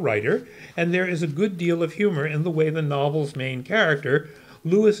he is a writer, and there is a good deal of humor in the way the novel's main character,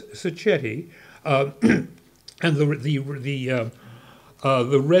 Louis Sacchetti, and the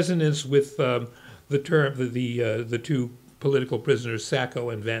resonance with the two political prisoners, Sacco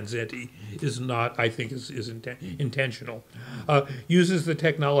and Vanzetti, is not, I think, is intentional. Uses the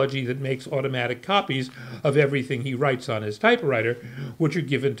technology that makes automatic copies of everything he writes on his typewriter, which are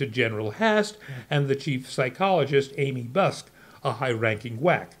given to General Hast and the chief psychologist, Amy Busk, a high-ranking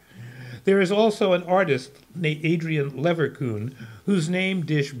whack. There is also an artist named Adrian Leverkuhn, whose name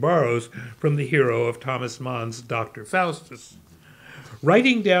Dish borrows from the hero of Thomas Mann's Dr. Faustus.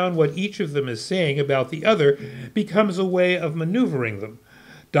 Writing down what each of them is saying about the other becomes a way of maneuvering them.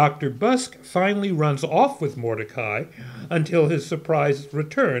 Dr. Busk finally runs off with Mordecai until his surprise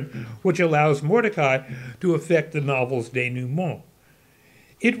return, which allows Mordecai to effect the novel's denouement.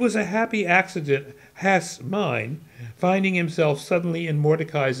 It was a happy accident Hast's mind, finding himself suddenly in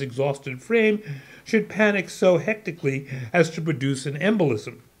Mordecai's exhausted frame, should panic so hectically as to produce an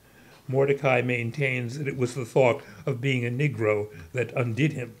embolism. Mordecai maintains that it was the thought of being a Negro that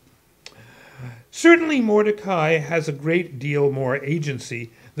undid him. Certainly Mordecai has a great deal more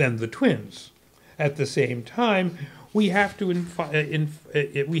agency than the twins. At the same time, we have to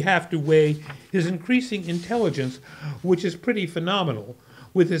weigh his increasing intelligence, which is pretty phenomenal,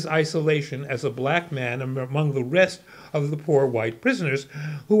 with his isolation as a black man among the rest of the poor white prisoners,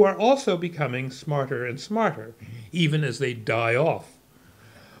 who are also becoming smarter and smarter, even as they die off.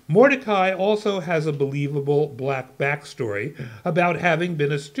 Mordecai also has a believable black backstory about having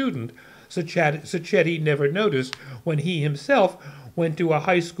been a student Sacchetti never noticed when he himself went to a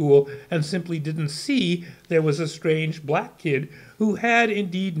high school and simply didn't see there was a strange black kid who had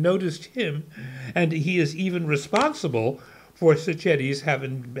indeed noticed him, and he is even responsible for Sacchetti's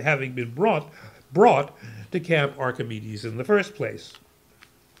having been brought to Camp Archimedes in the first place.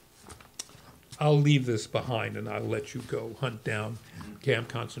 I'll leave this behind and I'll let you go hunt down camp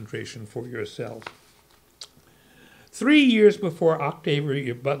concentration for yourself. 3 years before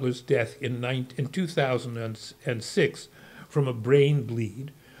Octavia Butler's death in 2006 from a brain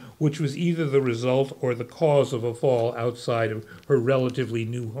bleed, which was either the result or the cause of a fall outside of her relatively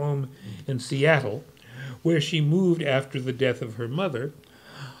new home in Seattle, where she moved after the death of her mother,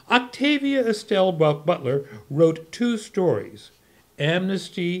 Octavia Estelle Butler wrote 2 stories,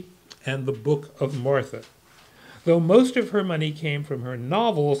 Amnesty and The Book of Martha. Though most of her money came from her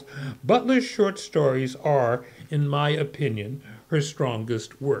novels, Butler's short stories are, in my opinion, her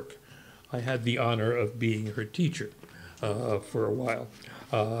strongest work. I had the honor of being her teacher for a while,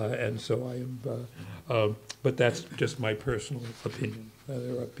 and so I am. But that's just my personal opinion.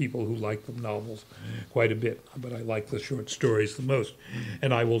 There are people who like the novels quite a bit, but I like the short stories the most,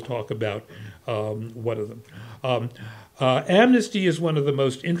 and I will talk about one of them. Amnesty is one of the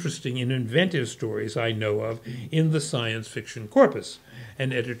most interesting and inventive stories I know of in the science fiction corpus,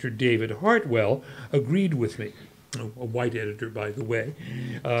 and editor David Hartwell agreed with me. A white editor, by the way.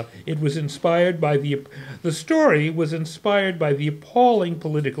 It was inspired by the story was inspired by the appalling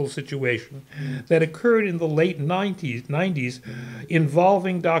political situation that occurred in the late 90s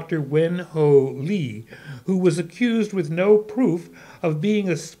involving Dr. Wen-Ho Lee, who was accused with no proof of being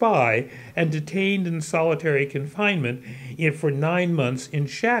a spy and detained in solitary confinement for 9 months in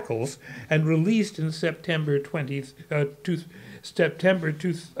shackles and released in September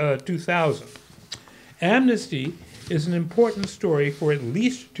 2000. Amnesty is an important story for at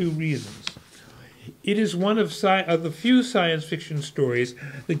least 2 reasons. It is one of the few science fiction stories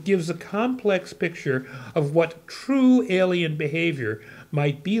that gives a complex picture of what true alien behavior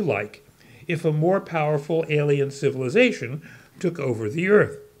might be like if a more powerful alien civilization took over the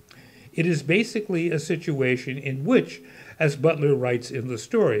Earth. It is basically a situation in which, as Butler writes in the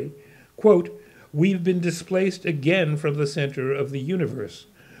story, quote, "We've been displaced again from the center of the universe.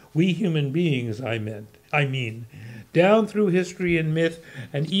 We human beings, I mean, down through history and myth,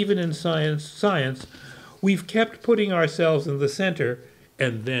 and even in science, we've kept putting ourselves in the center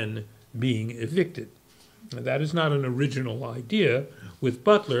and then being evicted." Now, that is not an original idea with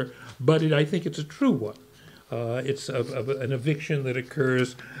Butler, but I think it's a true one. It's an eviction that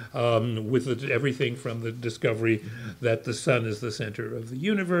occurs with everything from the discovery that the sun is the center of the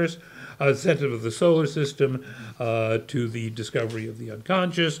universe, center of the solar system, to the discovery of the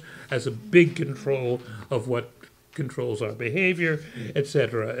unconscious as a big control of what controls our behavior,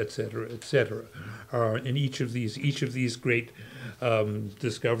 etc., etc., etc. And each of these great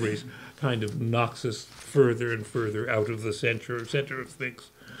discoveries kind of knocks us further and further out of the center of things.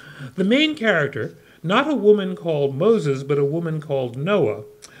 The main character, not a woman called Moses, but a woman called Noah,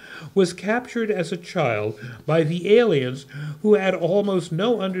 was captured as a child by the aliens who had almost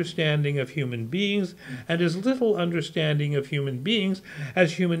no understanding of human beings and as little understanding of human beings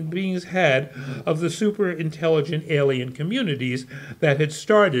as human beings had of the super intelligent alien communities that had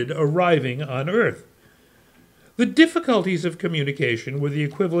started arriving on Earth. The difficulties of communication were the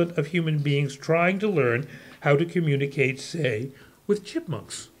equivalent of human beings trying to learn how to communicate, say, with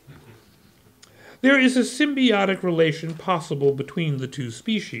chipmunks. There is a symbiotic relation possible between the two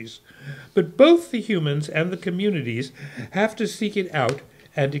species, but both the humans and the communities have to seek it out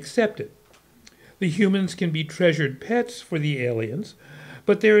and accept it. The humans can be treasured pets for the aliens,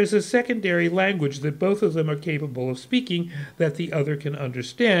 but there is a secondary language that both of them are capable of speaking that the other can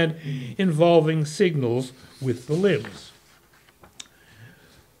understand, involving signals with the limbs.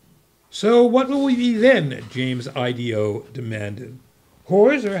 So what will we be then? James IDO demanded.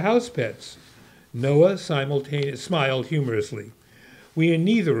 Whores or house pets? Noah smiled humorously. We are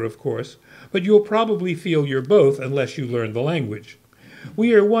neither, of course, but you'll probably feel you're both unless you learn the language.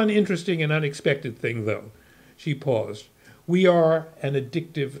 We are one interesting and unexpected thing, though. She paused. We are an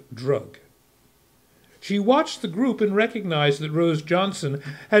addictive drug. She watched the group and recognized that Rose Johnson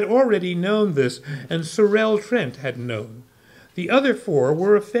had already known this, and Sorrel Trent had known. The other four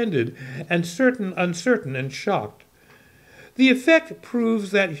were offended and uncertain and shocked. The effect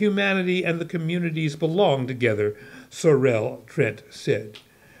proves that humanity and the communities belong together, Sorrel Trent said.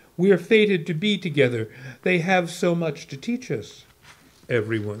 We are fated to be together. They have so much to teach us.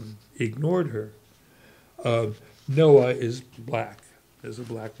 Everyone ignored her. Noah is black, as a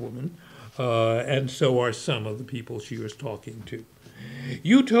black woman, and so are some of the people she was talking to.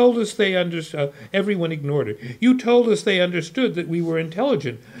 You told us they understood. Everyone ignored her. You told us they understood that we were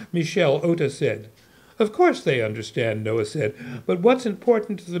intelligent, Michelle Ota said. Of course they understand, Noah said, but what's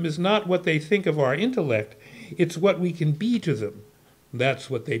important to them is not what they think of our intellect, it's what we can be to them. That's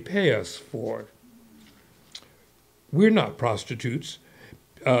what they pay us for. We're not prostitutes,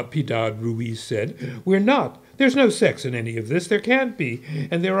 Piedad Ruiz said. We're not. There's no sex in any of this. There can't be.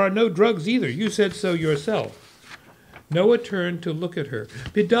 And there are no drugs either. You said so yourself. Noah turned to look at her.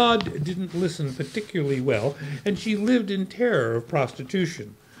 Piedad didn't listen particularly well, and she lived in terror of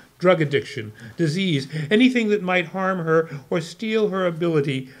prostitution, drug addiction, disease, anything that might harm her or steal her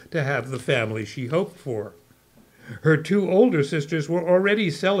ability to have the family she hoped for. Her two older sisters were already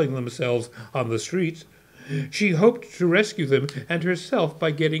selling themselves on the streets. She hoped to rescue them and herself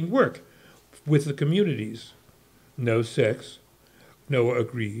by getting work with the communities. No sex, Noah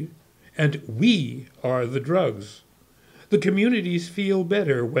agreed, and we are the drugs. The communities feel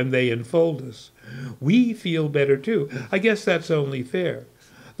better when they enfold us. We feel better too. I guess that's only fair.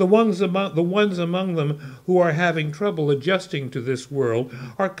 The ones among them who are having trouble adjusting to this world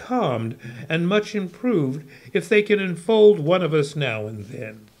are calmed and much improved if they can enfold one of us now and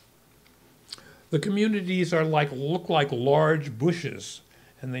then. The communities look like large bushes,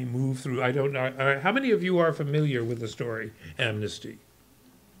 and they move through. I don't know. How many of you are familiar with the story Amnesty?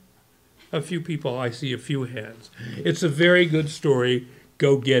 A few people. I see a few hands. It's a very good story.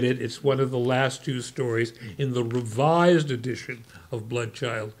 Go get it. It's one of the last two stories in the revised edition of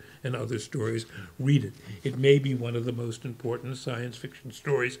Bloodchild and Other Stories. Read it. It may be one of the most important science fiction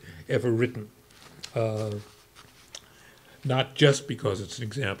stories ever written. Not just because it's an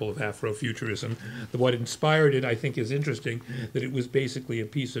example of Afrofuturism. What inspired it, I think, is interesting, that it was basically a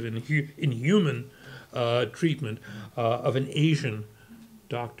piece of inhuman treatment of an Asian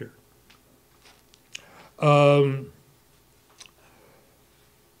doctor. The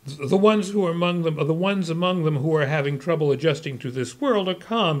ones among them who are having trouble adjusting to this world are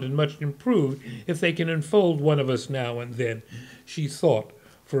calmed and much improved if they can enfold one of us now and then. She thought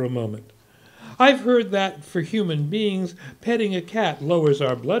for a moment. I've heard that for human beings, petting a cat lowers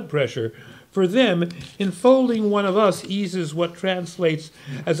our blood pressure. For them, enfolding one of us eases what translates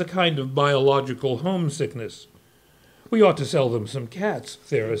as a kind of biological homesickness. We ought to sell them some cats,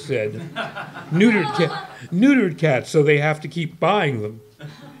 Thera said. Neutered cats, so they have to keep buying them.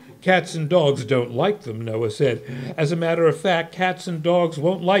 Cats and dogs don't like them, Noah said. As a matter of fact, cats and dogs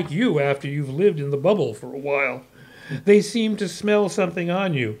won't like you after you've lived in the bubble for a while. They seem to smell something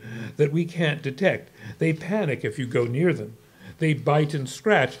on you that we can't detect. They panic if you go near them. They bite and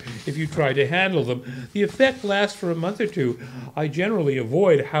scratch if you try to handle them. The effect lasts for a month or two. I generally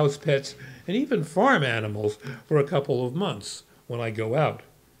avoid house pets and even farm animals for a couple of months when I go out.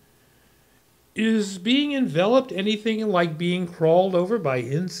 Is being enveloped anything like being crawled over by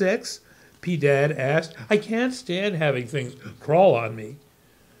insects? P-Dad asked. I can't stand having things crawl on me.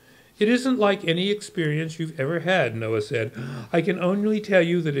 It isn't like any experience you've ever had, Noah said. I can only tell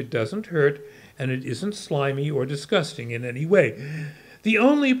you that it doesn't hurt, and it isn't slimy or disgusting in any way. The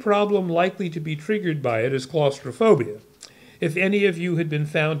only problem likely to be triggered by it is claustrophobia. If any of you had been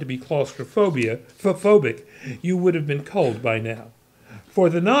found to be claustrophobic, you would have been culled by now. For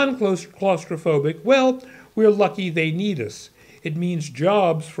the non-claustrophobic, well, we're lucky they need us. It means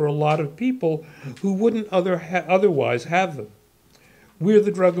jobs for a lot of people who wouldn't otherwise have them. We're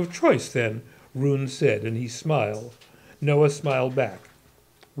the drug of choice, then, Rune said, and he smiled. Noah smiled back.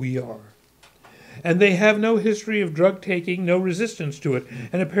 We are. And they have no history of drug taking, no resistance to it,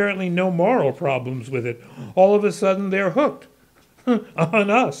 and apparently no moral problems with it. All of a sudden, they're hooked. On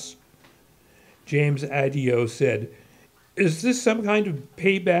us. James Adio said, Is this some kind of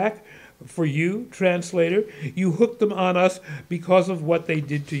payback for you, translator? You hooked them on us because of what they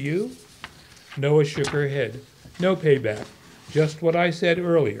did to you? Noah shook her head. No payback. Just what I said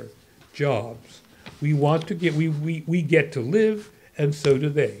earlier. Jobs. We get to live, and so do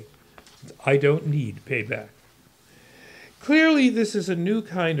they. I don't need payback. Clearly, this is a new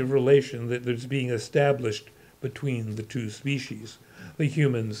kind of relation that is being established between the two species, the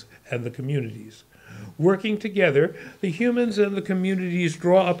humans and the communities. Working together, the humans and the communities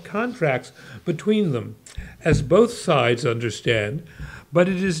draw up contracts between them, as both sides understand, but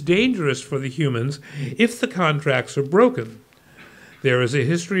it is dangerous for the humans if the contracts are broken. There is a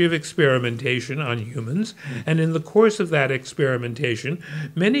history of experimentation on humans, and in the course of that experimentation,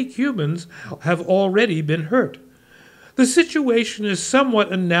 many humans have already been hurt. The situation is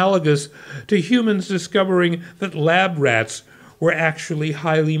somewhat analogous to humans discovering that lab rats were actually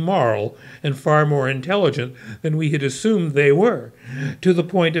highly moral and far more intelligent than we had assumed they were, to the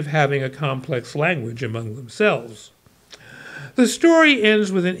point of having a complex language among themselves. The story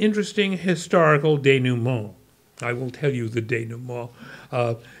ends with an interesting historical denouement. I will tell you the denouement,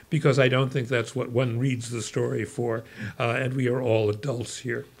 because I don't think that's what one reads the story for, and we are all adults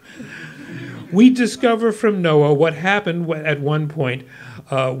here. We discover from Noah what happened at one point,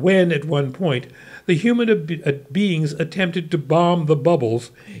 when at one point the human beings attempted to bomb the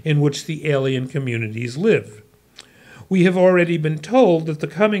bubbles in which the alien communities lived. We have already been told that the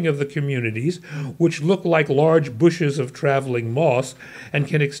coming of the communities, which look like large bushes of traveling moss and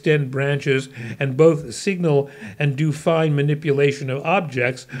can extend branches and both signal and do fine manipulation of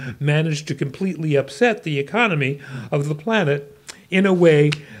objects, managed to completely upset the economy of the planet in a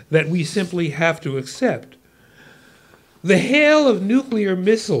way that we simply have to accept. The hail of nuclear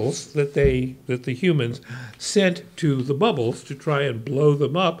missiles that the humans sent to the bubbles to try and blow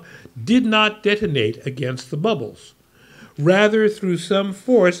them up did not detonate against the bubbles. Rather, through some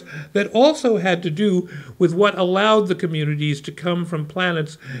force that also had to do with what allowed the communities to come from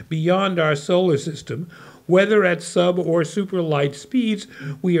planets beyond our solar system, whether at sub or super light speeds,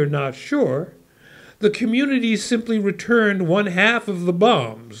 we are not sure, the communities simply returned one half of the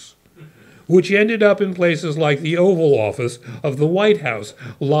bombs, which ended up in places like the Oval Office of the White House,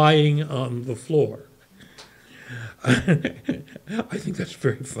 lying on the floor. I think that's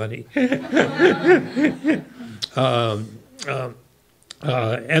very funny. And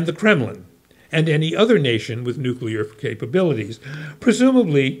the Kremlin, and any other nation with nuclear capabilities.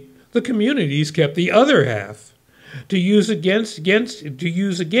 Presumably, the communities kept the other half to use again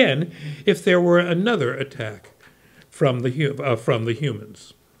if there were another attack from the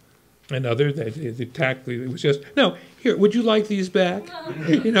humans. Another, the attack, it was just, no, here, would you like these back?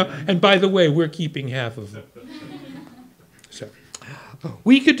 And by the way, we're keeping half of them. So,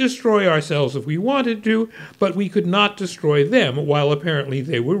 we could destroy ourselves if we wanted to, but we could not destroy them, while apparently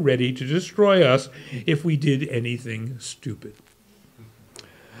they were ready to destroy us if we did anything stupid.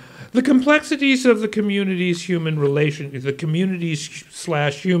 The complexities of the communities/human relationship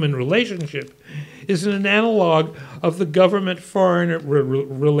is an analog of the government-foreign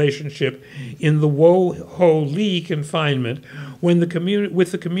relationship in the Wo-Ho-Lee confinement, when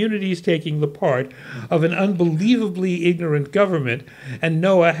with the communities taking the part of an unbelievably ignorant government, and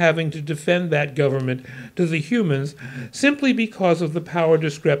Noah having to defend that government to the humans simply because of the power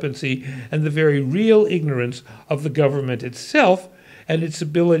discrepancy and the very real ignorance of the government itself, and its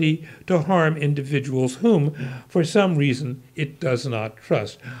ability to harm individuals whom, for some reason, it does not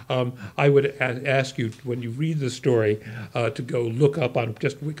trust. I would ask you, when you read the story, to go look up on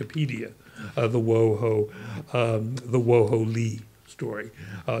just Wikipedia the Woho Lee story.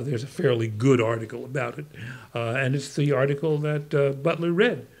 There's a fairly good article about it, and it's the article that Butler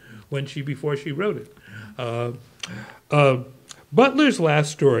read before she wrote it. Butler's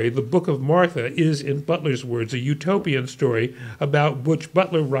last story, The Book of Martha, is, in Butler's words, a utopian story about which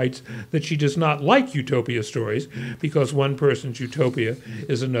Butler writes that she does not like utopia stories because one person's utopia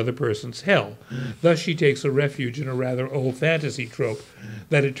is another person's hell. Thus she takes a refuge in a rather old fantasy trope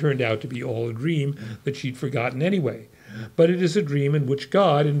that it turned out to be all a dream that she'd forgotten anyway. But it is a dream in which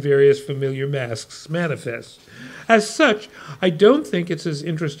God, in various familiar masks, manifests. As such, I don't think it's as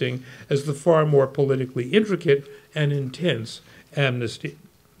interesting as the far more politically intricate and intense Amnesty.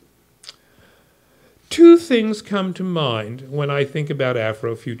 Two things come to mind when I think about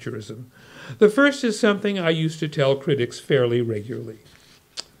Afrofuturism. The first is something I used to tell critics fairly regularly.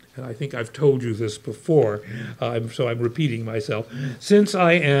 And I think I've told you this before, so I'm repeating myself. Since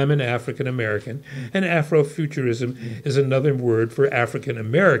I am an African American, and Afrofuturism is another word for African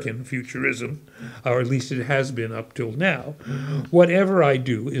American futurism, or at least it has been up till now, whatever I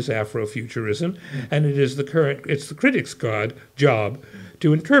do is Afrofuturism, and it's the critic's job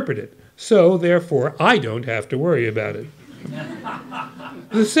to interpret it. So, therefore, I don't have to worry about it.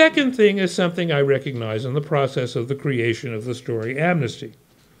 The second thing is something I recognize in the process of the creation of the story Amnesty.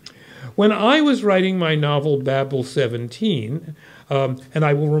 When I was writing my novel Babel 17, and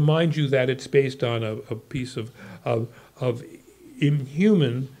I will remind you that it's based on a piece of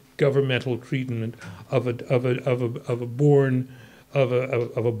inhuman governmental treatment of a born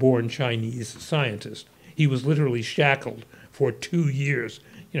Chinese scientist. He was literally shackled for 2 years,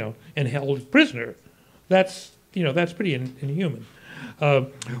 and held prisoner. That's pretty inhuman.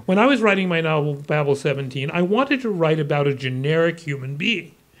 When I was writing my novel Babel 17, I wanted to write about a generic human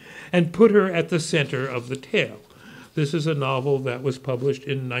being and put her at the center of the tale. This is a novel that was published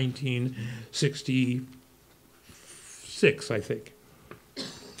in 1966, I think.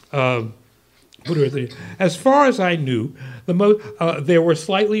 As far as I knew, there are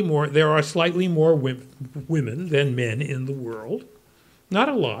slightly more women than men in the world. Not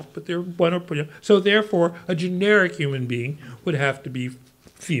a lot, but there are one or so. Therefore, a generic human being would have to be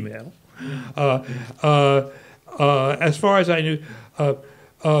female. As far as I knew.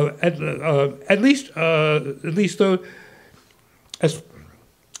 At least though, as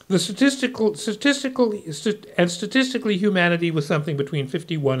the statistically humanity was something between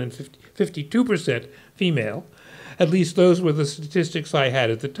 51 and 52% female. At least those were the statistics I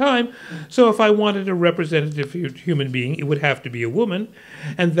had at the time. So if I wanted a representative human being, it would have to be a woman,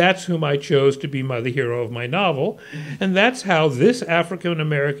 and that's whom I chose to be the hero of my novel. And that's how this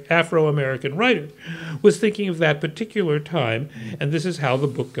Afro-American writer was thinking of that particular time, and this is how the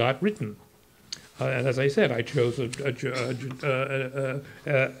book got written. And as I said, I chose a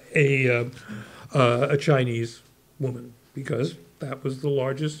Chinese woman because that was the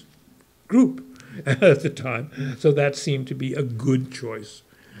largest group at the time, so that seemed to be a good choice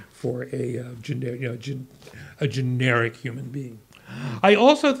for a generic human being. I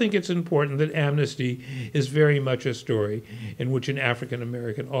also think it's important that Amnesty is very much a story in which an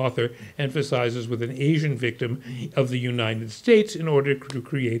African-American author emphasizes with an Asian victim of the United States in order to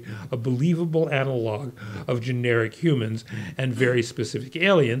create a believable analog of generic humans and very specific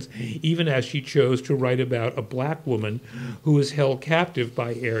aliens, even as she chose to write about a black woman who is held captive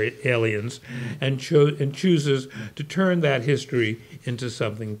by aliens and chooses to turn that history into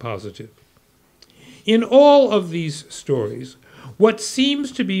something positive. In all of these stories, what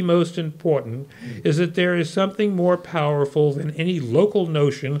seems to be most important is that there is something more powerful than any local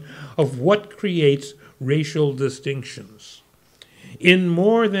notion of what creates racial distinctions. In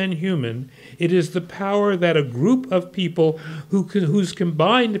More Than Human, it is the power that a group of people whose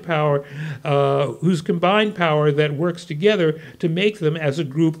combined power that works together to make them as a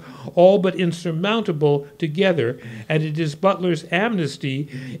group all but insurmountable together. And it is Butler's Amnesty,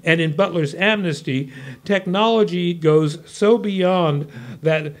 and in Butler's Amnesty, technology goes so beyond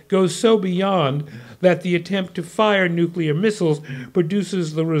that the attempt to fire nuclear missiles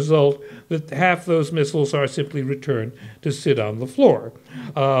produces the result that half those missiles are simply returned to sit on the floor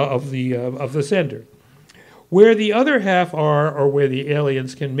of the center. Where the other half are, or where the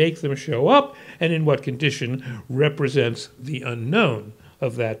aliens can make them show up, and in what condition, represents the unknown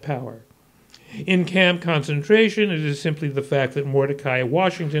of that power. In Camp Concentration, it is simply the fact that Mordecai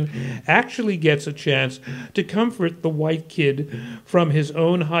Washington actually gets a chance to comfort the white kid from his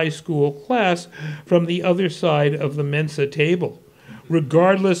own high school class from the other side of the Mensa table,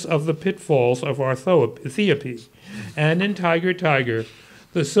 regardless of the pitfalls of orthoepy. And in Tiger, Tiger,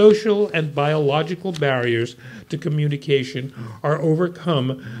 the social and biological barriers to communication are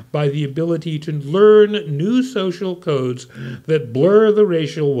overcome by the ability to learn new social codes that blur the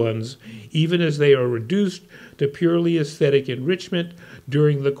racial ones, even as they are reduced to purely aesthetic enrichment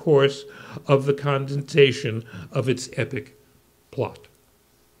during the course of the condensation of its epic plot.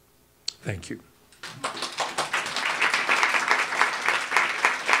 Thank you.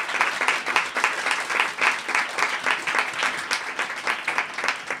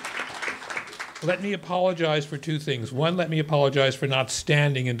 Let me apologize for two things. One, let me apologize for not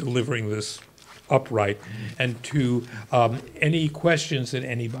standing and delivering this upright. And two, any questions that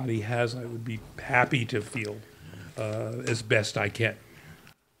anybody has, I would be happy to field as best I can.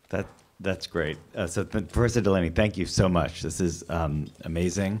 That's great. So Professor Delany, thank you so much. This is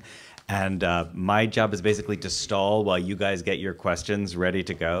amazing. And my job is basically to stall while you guys get your questions ready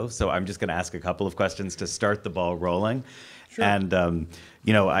to go. So I'm just going to ask a couple of questions to start the ball rolling. Sure. And,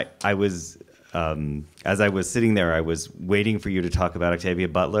 you know, I was... as I was sitting there, I was waiting for you to talk about Octavia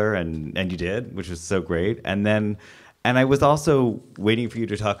Butler, and you did, which was so great. And I was also waiting for you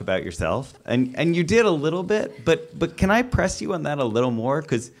to talk about yourself, and you did a little bit, but can I press you on that a little more?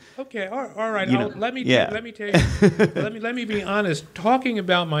 Because okay, all right. Let me tell you. let me be honest. Talking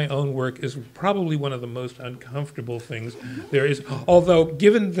about my own work is probably one of the most uncomfortable things there is. Although,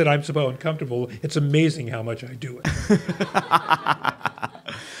 given that I'm so uncomfortable, it's amazing how much I do it.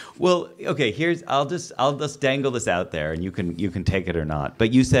 Well, okay. I'll just dangle this out there, and you can take it or not.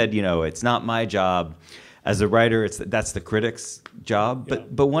 But you said, you know, it's not my job as a writer. That's the critic's job. Yeah.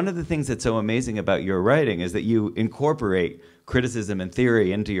 But one of the things that's so amazing about your writing is that you incorporate criticism and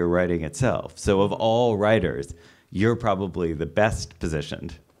theory into your writing itself. So of all writers, you're probably the best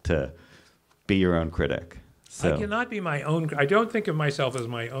positioned to be your own critic. So. I cannot be my own. I don't think of myself as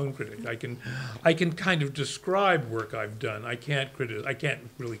my own critic. I can kind of describe work I've done. I can't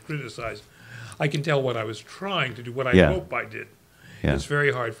really criticize. I can tell what I was trying to do, what I hope I did. Yeah. It's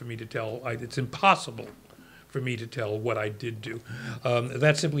very hard for me to tell. It's impossible for me to tell what I did do.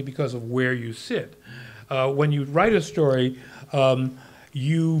 That's simply because of where you sit. When you write a story,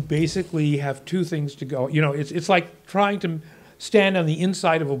 you basically have two things to go. You know, it's like trying to stand on the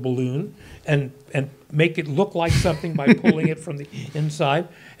inside of a balloon and make it look like something by pulling it from the inside,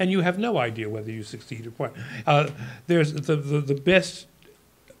 and you have no idea whether you succeed or what. There's the best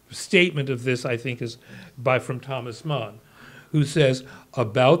statement of this, I think, is from Thomas Mann, who says,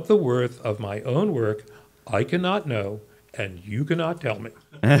 "About the worth of my own work, I cannot know, and you cannot tell me."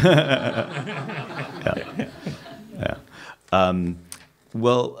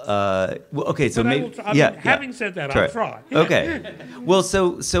 Well, okay. So maybe, having said that, I'll try. Okay. Well,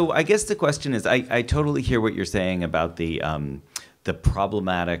 so I guess the question is, I totally hear what you're saying about the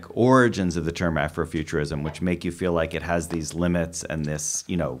problematic origins of the term Afrofuturism, which make you feel like it has these limits and this,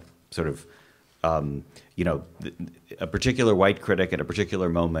 you know, sort of, you know, a particular white critic at a particular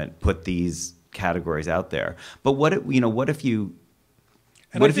moment put these categories out there. But what if you?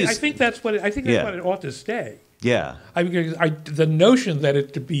 And I think that's what it ought to stay. Yeah. I mean, the notion that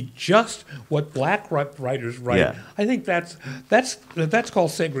it to be just what black writers write, I think that's called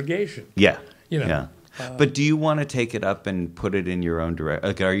segregation. Yeah. You know. Yeah. But do you want to take it up and put it in your own direction?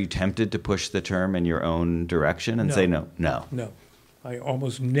 Like, are you tempted to push the term in your own direction and say no? No. No. I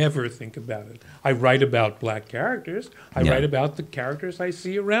almost never think about it. I write about black characters. I write about the characters I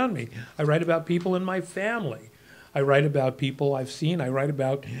see around me. I write about people in my family. I write about people I've seen. I write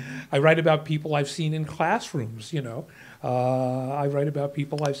about people I've seen in classrooms. You know, I write about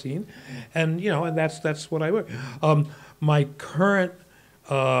people I've seen, and you know, and that's what I work. My current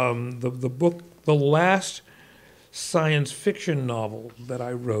the last science fiction novel that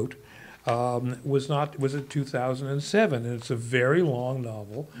I wrote was in 2007, and it's a very long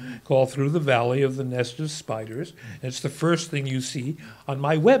novel called Through the Valley of the Nest of Spiders. And it's the first thing you see on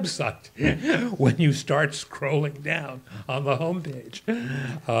my website when you start scrolling down on the homepage.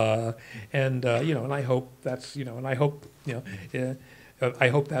 You know, and I hope that's, you know, and I hope, you know, I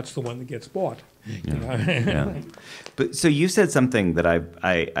hope that's the one that gets bought. You know? Yeah. But so you said something that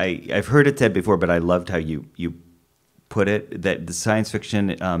I've heard it said before, but I loved how you put it, that the science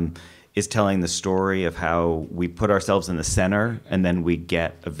fiction is telling the story of how we put ourselves in the center and then we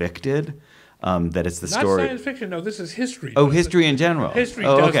get evicted. That it's the story. Not science fiction. No, this is history. Oh, history in general. History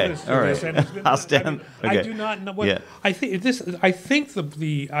does okay. this. All right. I'll stand. Okay. I do not know what. I think this. I think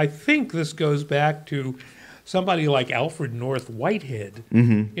this goes back to somebody like Alfred North Whitehead.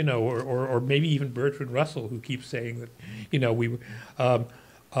 Mm-hmm. You know, or maybe even Bertrand Russell, who keeps saying that, you know,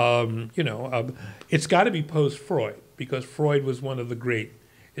 it's got to be post-Freud, because Freud was one of the great,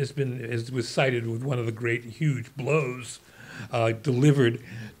 was cited with one of the great huge blows delivered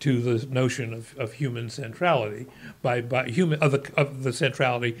to the notion of human centrality of the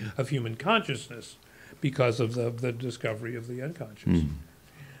centrality of human consciousness because of the discovery of the unconscious. Mm.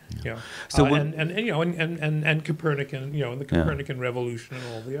 Yeah. So and Copernican, the Copernican revolution and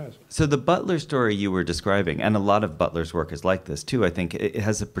all the others. So the Butler story you were describing, and a lot of Butler's work is like this too. I think it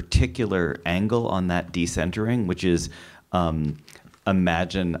has a particular angle on that decentering, which is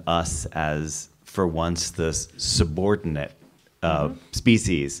imagine us as, for once, the subordinate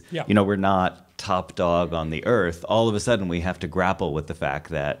species. Yeah. We're not top dog on the earth. All of a sudden, we have to grapple with the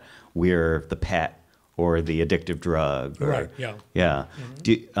fact that we're the pet or the addictive drug. Right, yeah. Yeah.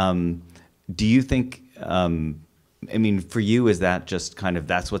 Mm-hmm. Do you think, for you, is that just kind of,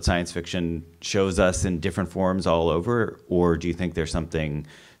 that's what science fiction shows us in different forms all over? Or do you think there's something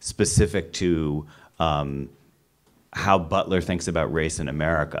specific to how Butler thinks about race in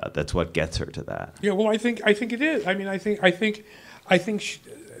America that's what gets her to that? Yeah, well, I think it is.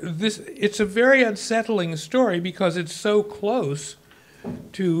 It's a very unsettling story because it's so close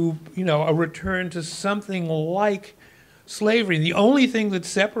to, a return to something like slavery. The only thing that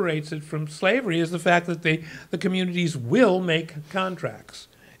separates it from slavery is the fact that the communities will make contracts,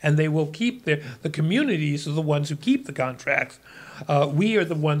 and they will keep the communities are the ones who keep the contracts. We are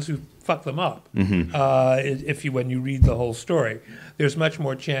the ones who fuck them up. Mm-hmm. When you read the whole story, there's much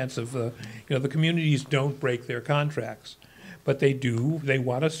more chance of the communities don't break their contracts, but they do. They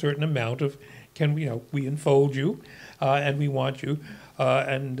want a certain amount of we enfold you, and we want you,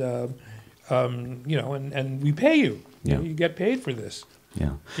 and we pay you. Yeah. You get paid for this.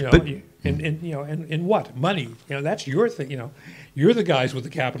 Yeah. In what? Money. That's your thing. You're the guys with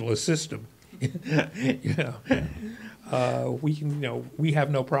the capitalist system. We have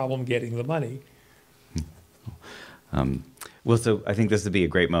no problem getting the money. So I think this would be a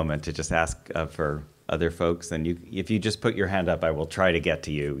great moment to just ask for other folks. And if you just put your hand up, I will try to get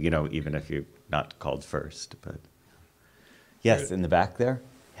to you, even if you're not called first. But yes, in the back there.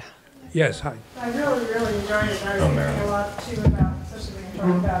 Yes, hi. I really, really enjoyed it. I was thinking a lot, too, about, especially when you're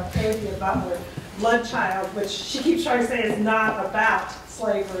talking about Avia Butler, Blood Child, which she keeps trying to say is not about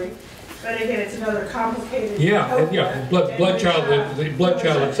slavery. But again, it's another complicated Blood Child, the Blood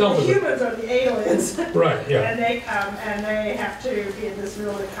Child itself the is... humans are the aliens. Right, yeah. And they come, and they have to be in this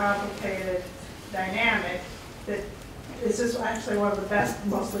really complicated dynamic that is just actually one of the best,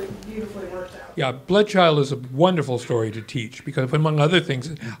 mostly beautifully worked out. Yeah, Blood Child is a wonderful story to teach because, among other things,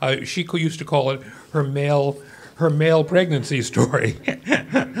 she used to call it her male pregnancy story,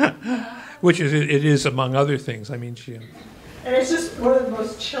 which it is among other things. She. And it's just one of the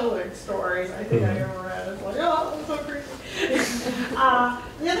most chilling stories I think I ever read. It's like, oh, it's so creepy.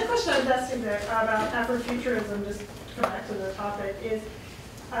 The other question I was asking about Afrofuturism, just to come back to the topic, is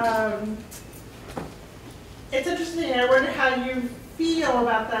it's interesting. I wonder how you feel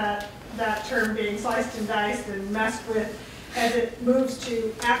about that term being sliced and diced and messed with as it moves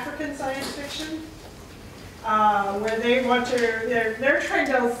to African science fiction, where they want to. They're trying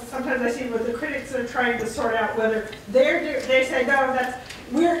to. Sometimes I see with the critics are trying to sort out whether they say no, that's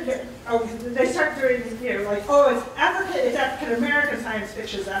weird. They start doing it's African American science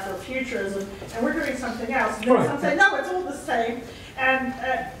fiction, is Afrofuturism, and we're doing something else. And then some say no, it's all the same. And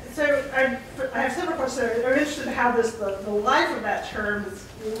so I have several questions. I'm interested in how the life of that term is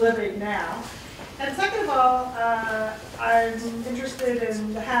living now. And second of all, I'm interested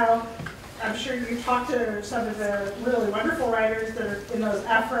in how, I'm sure you talked to some of the really wonderful writers that are in those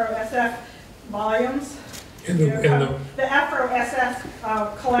Afro-SF volumes. The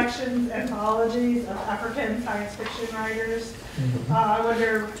Afro-SF collections, anthologies of African science fiction writers. Mm-hmm. I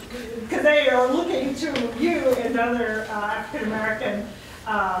wonder, because they are looking to you and other African American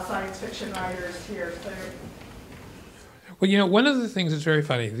science fiction writers here. So. Well, one of the things that's very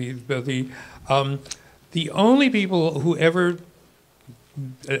funny, the only people who ever,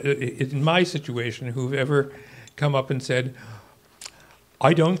 in my situation, who've ever come up and said,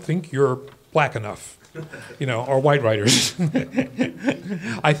 I don't think you're black enough, are white writers.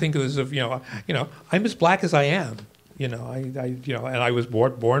 I think it was I'm as black as I am, and I was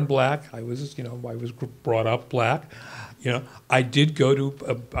born black. I was brought up black. I did go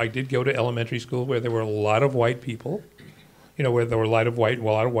to elementary school where there were a lot of white people. Where there were a lot of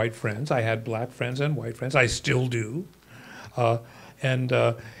white friends. I had black friends and white friends. I still do. You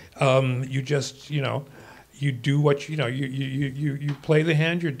just, you do what you play the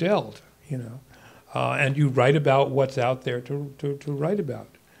hand you're dealt, and you write about what's out there to write about,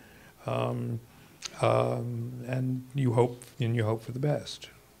 and you hope for the best.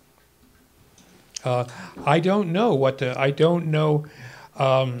 I don't know what to, I don't know,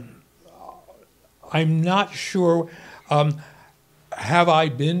 I'm not sure. Have I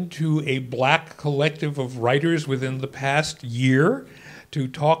been to a black collective of writers within the past year to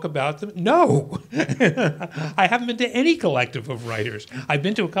talk about them? No. I haven't been to any collective of writers. I've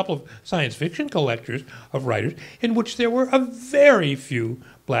been to a couple of science fiction collectors of writers in which there were a very few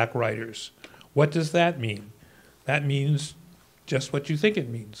black writers. What does that mean? That means just what you think it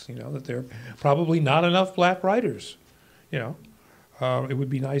means, that there are probably not enough black writers. It would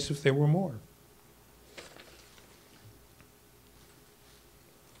be nice if there were more.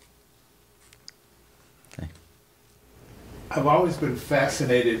 I've always been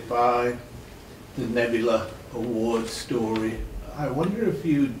fascinated by the Nebula Award story. I wonder if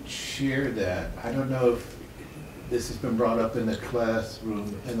you'd share that. I don't know if this has been brought up in the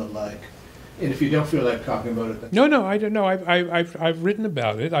classroom and the like. And if you don't feel like talking about it, No, I don't know. I've written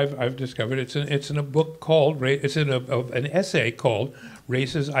about it. I've discovered it's in a book called an essay called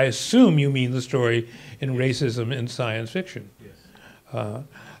 "Racism." I assume you mean the story in Racism in Science Fiction. Yes.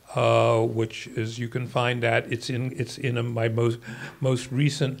 Which is, you can find that it's in my most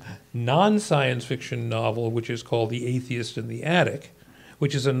recent non-science fiction novel, which is called The Atheist in the Attic,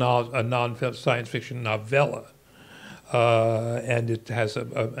 which is a non-science fiction novella, and it has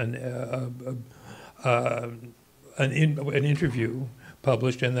an interview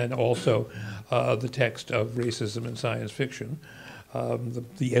published, and then also the text of Racism in Science Fiction.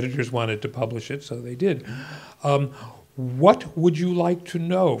 The editors wanted to publish it, so they did. What would you like to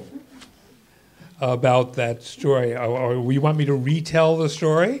know about that story? Or you want me to retell the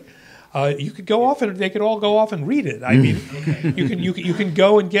story? You could go off and they could all go off and read it. I mean, you can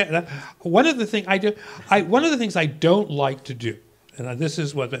go and get. One of the things I don't like to do, and this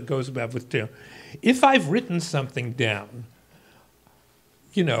is what that goes about with if I've written something down,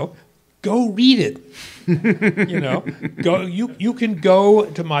 go read it. You can go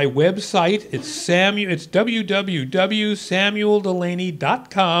to my website. It's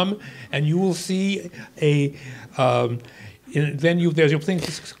www.samueldelany.com, and you will see there's a thing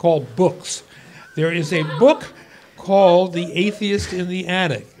called books. There is a book called The Atheist in the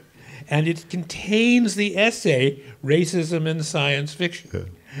Attic, and it contains the essay Racism in Science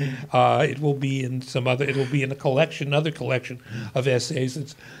Fiction. It will be in a collection, another collection of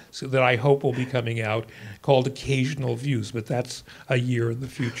essays that I hope will be coming out called Occasional Views, but that's a year in the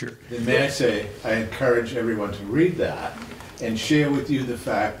future. Then may I say, I encourage everyone to read that and share with you the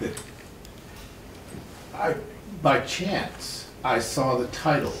fact that by chance, I saw the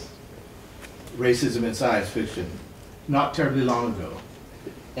title, Racism in Science Fiction, not terribly long ago,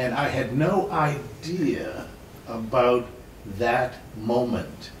 and I had no idea about that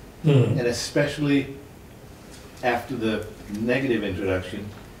moment, and especially after the negative introduction,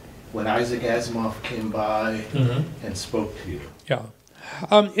 when Isaac Asimov came by and spoke to you. Yeah,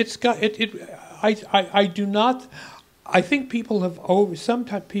 it's got it. I do not. I think people have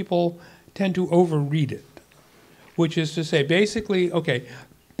sometimes people tend to overread it, which is to say, basically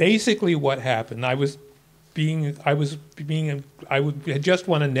what happened. I had just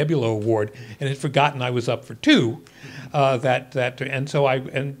won a Nebula Award and had forgotten I was up for two. And so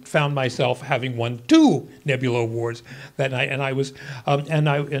I found myself having won 2 Nebula Awards that night, and I was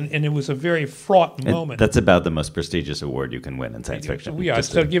and it was a very fraught moment. That's about the most prestigious award you can win in science fiction. Yeah,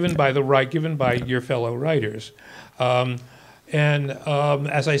 so given by your fellow writers. As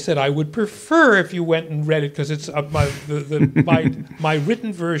I said, I would prefer if you went and read it, because it's my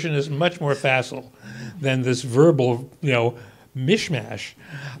written version is much more facile than this verbal, mishmash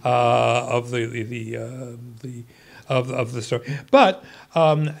of the story. But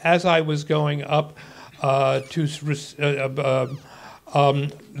as I was going up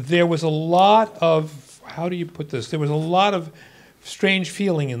there was a lot of, how do you put this? There was a lot of strange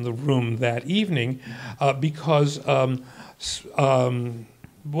feeling in the room that evening because.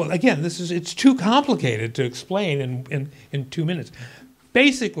 Well, again, it's too complicated to explain in 2 minutes.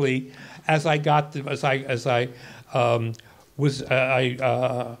 Basically, I accepted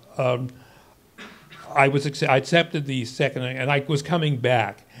the second, and I was coming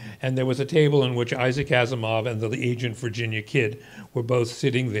back, and there was a table in which Isaac Asimov and the agent Virginia Kidd were both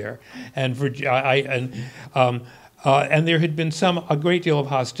sitting there, and there had been a great deal of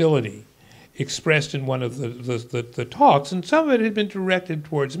hostility expressed in one of the talks, and some of it had been directed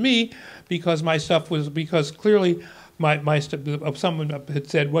towards me because clearly my stuff. Someone had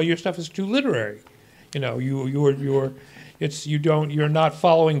said, "Well, your stuff is too literary. You're not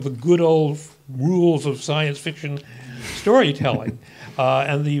following the good old rules of science fiction storytelling."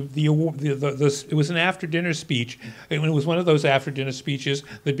 And it was an after dinner speech. It was one of those after dinner speeches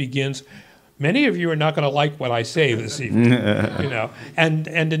that begins, many of you are not going to like what I say this evening, you know. And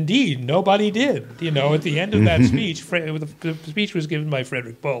indeed, nobody did. You know, at the end of that speech, the speech was given by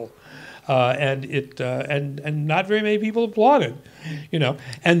Frederick Bull, and not very many people applauded, you know.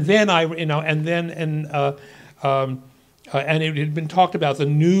 And then and it had been talked about the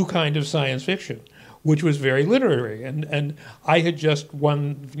new kind of science fiction, which was very literary. And I had just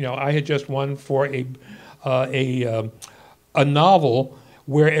won, you know, for a novel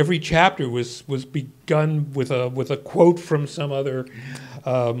where every chapter was begun with a quote from some other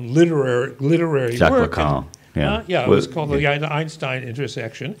literary Jacques work. Lacan. It was called the Einstein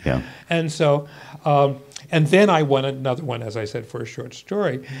Intersection. Yeah. And so, and then I won another one, as I said, for a short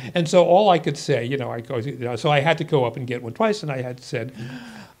story. And so all I could say, you know, so I had to go up and get one twice, and I had said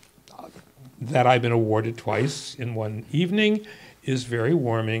that I've been awarded twice in one evening is very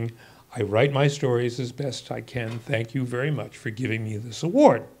warming. I write my stories as best I can. Thank you very much for giving me this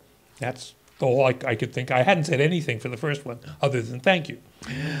award. That's all I could think. I hadn't said anything for the first one other than thank you.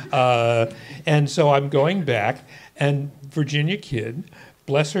 And so I'm going back, and Virginia Kidd,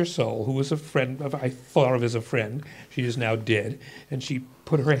 bless her soul, who was a friend, I thought of as a friend, she is now dead, and she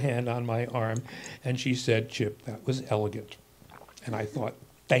put her hand on my arm, and she said, "Chip, that was elegant." And I thought,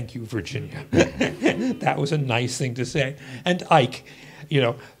 thank you, Virginia. That was a nice thing to say. And Ike, you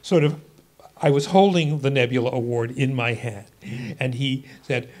know, sort of, I was holding the Nebula Award in my hand, and he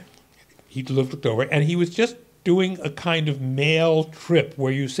said, he looked over, and he was just doing a kind of male trip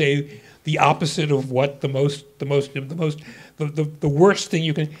where you say the opposite of what the worst thing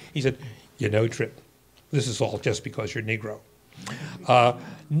you can. He said, "You know, Trip, this is all just because you're Negro."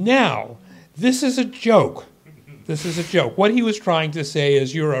 Now, this is a joke. This is a joke. What he was trying to say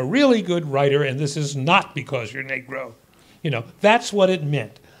is, you're a really good writer, and this is not because you're Negro. You know, that's what it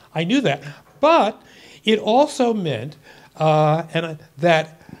meant. I knew that. But it also meant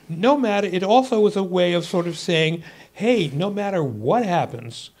that no matter, it also was a way of sort of saying, hey, no matter what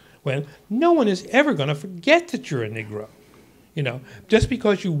happens, when no one is ever going to forget that you're a Negro. You know, just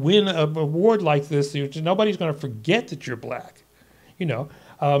because you win an award like this, nobody's going to forget that you're black. You know,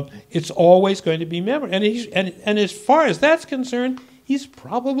 it's always going to be remembered. And as far as that's concerned, he's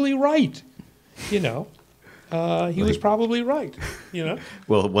probably right. You know, he was probably right. You know.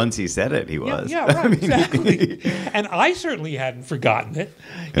 Well, once he said it, he was. Yeah, right, exactly. And I certainly hadn't forgotten it.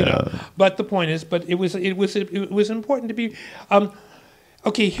 You know. But the point is, it was important to be.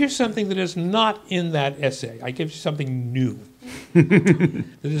 Okay, here's something that is not in that essay. I give you something new that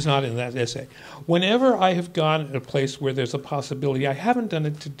is not in that essay. Whenever I have gone to a place where there's a possibility, I haven't done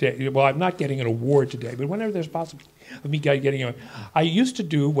it today. Well, I'm not getting an award today, but whenever there's a possibility of me getting an award, I used to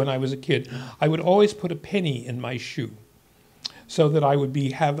do when I was a kid, I would always put a penny in my shoe so that I would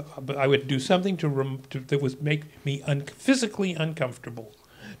do something that would make me physically uncomfortable,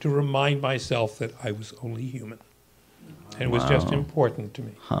 to remind myself that I was only human. And it was just important to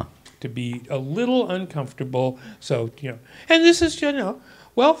me to be a little uncomfortable. So, you know, and this is, you know,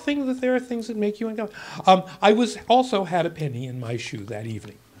 well, there are things that make you uncomfortable. I also had a penny in my shoe that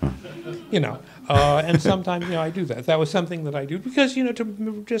evening, you know, and sometimes, you know, I do that. That was something that I do because, you know, to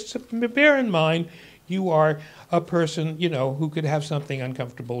bear in mind, you are a person, you know, who could have something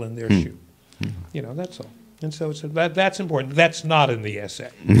uncomfortable in their shoe. You know, that's all. And so that's important. That's not in the essay,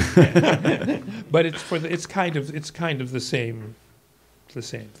 but it's kind of the same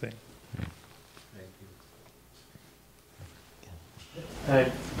thing.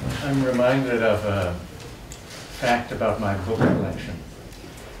 I'm reminded of a fact about my book collection.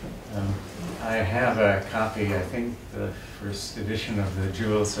 I have a copy, I think, the first edition of the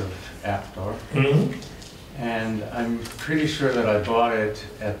Jewels of Aptor. Mm-hmm. And I'm pretty sure that I bought it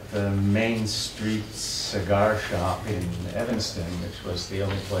at the Main Street cigar shop in Evanston, which was the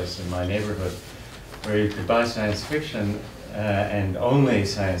only place in my neighborhood where you could buy science fiction, and only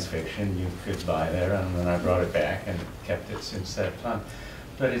science fiction you could buy there. And then I brought it back and kept it since that time.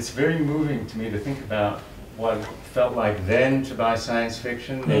 But it's very moving to me to think about what it felt like then to buy science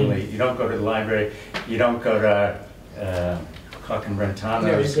fiction. Namely, you don't go to the library, you don't go to Clark and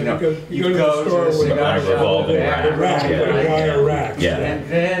Brentano's, you go to the cigar shop, and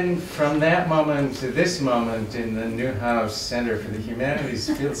then from that moment to this moment in the Newhouse Center for the Humanities,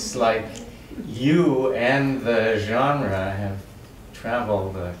 feels like you and the genre have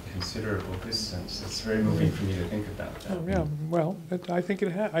traveled a considerable distance. It's very moving for me to think about that. Oh, yeah, well, I think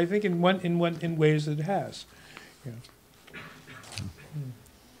it has. I think in ways it has. Yeah.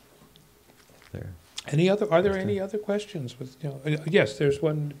 There. Are there any other questions? Yes, there's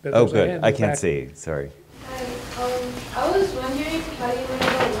one. Oh, good. I can't see. Sorry. Hi. I was wondering how you went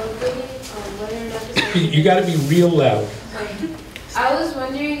about world building, whether or not this. You got to be real loud. Sorry. I was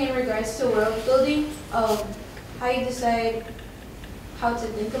wondering in regards to world how you decide how to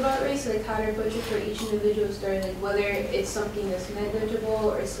think about race, like how to approach it for each individual story, like whether it's something that's negligible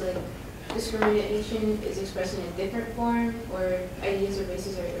or it's like discrimination is expressed in a different form, or ideas of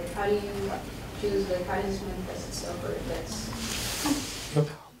races, or like how do you choose, like how does this manifest itself, or that's...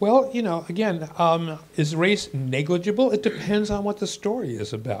 Well, you know, again, is race negligible? It depends on what the story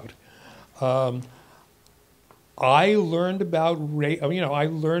is about. I learned about race, you know, I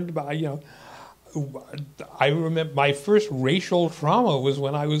learned about, you know, I remember my first racial trauma was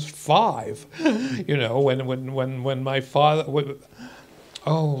when I was 5. You know, when my father,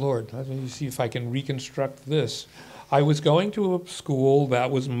 oh Lord, let me see if I can reconstruct this. I was going to a school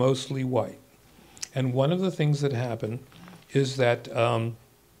that was mostly white, and one of the things that happened is that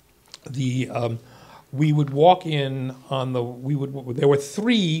we would walk in on the, there were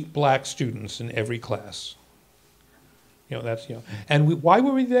 3 black students in every class. You know, that's, you know, and why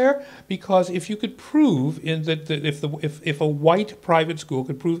were we there? Because if you could prove if a white private school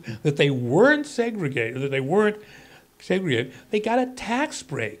could prove that they weren't segregated, they got a tax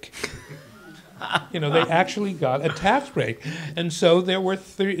break. You know, they actually got a tax break, and so there were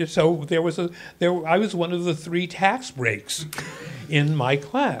 3. So I was one of the 3 tax breaks in my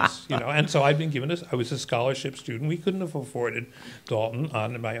class. You know, and so I'd been given I was a scholarship student. We couldn't have afforded Dalton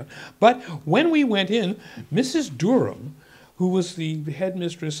on my own. But when we went in, Mrs. Durham, who was the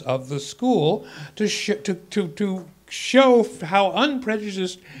headmistress of the school, to show how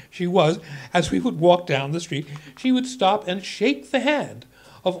unprejudiced she was, as we would walk down the street, she would stop and shake the hand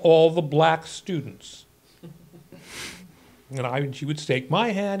of all the black students. And she would shake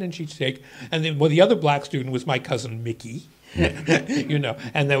my hand, and she'd shake, and then, well, the other black student was my cousin Mickey, you know,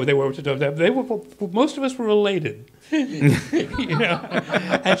 and they were most of us were related, you know,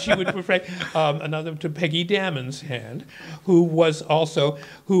 and she would refer another to Peggy Damon's hand, who was also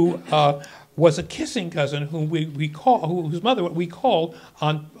was a kissing cousin whose mother we called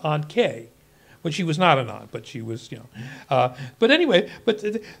Aunt Kay. Well, she was not an aunt, but she was, you know. But anyway,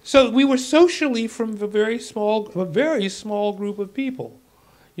 so we were socially from a very small group of people,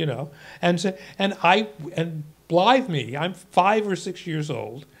 you know. And believe me, I'm 5 or 6 years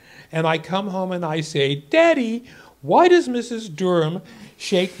old, and I come home and I say, "Daddy, why does Mrs. Durham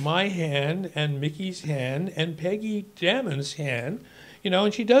shake my hand and Mickey's hand and Peggy Damon's hand, you know,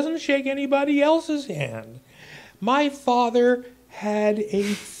 and she doesn't shake anybody else's hand?" My father had a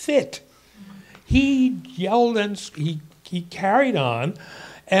fit. He yelled and he carried on,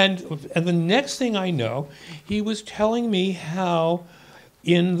 and the next thing I know, he was telling me how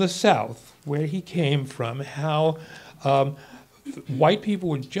in the South, where he came from, how white people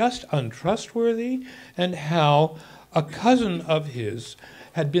were just untrustworthy, and how a cousin of his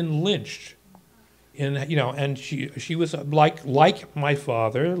had been lynched. You know, and she was like my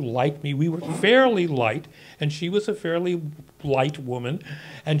father, like me. We were fairly light, and she was a fairly light woman,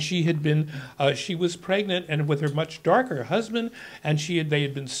 and she was pregnant, and with her much darker husband, and they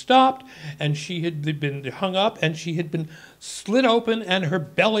had been stopped, and she had been hung up, and she had been slit open, and her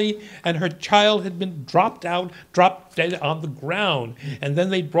belly and her child had been dropped dead on the ground, and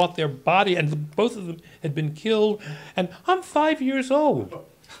then they brought their body, and both of them had been killed, and I'm 5 years old.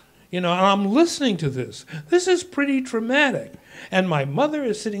 You know, and I'm listening to this. This is pretty traumatic. And my mother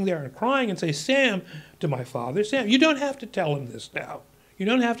is sitting there and crying and say, "Sam," to my father, "Sam, you don't have to tell him this now. You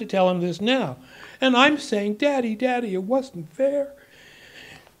don't have to tell him this now." And I'm saying, "Daddy, Daddy, it wasn't fair."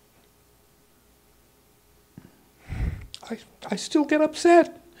 I still get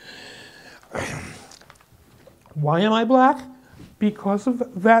upset. Why am I black? Because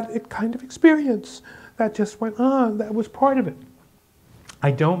of that kind of experience that just went on. That was part of it. I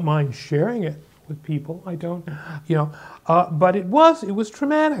don't mind sharing it with people. I don't, you know, but it was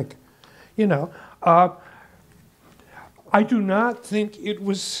traumatic, you know. I do not think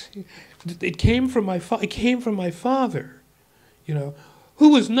it came from my father, you know, who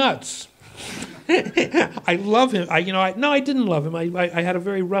was nuts. I love him. I didn't love him. I had a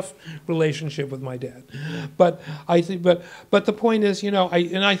very rough relationship with my dad, but the point is, you know,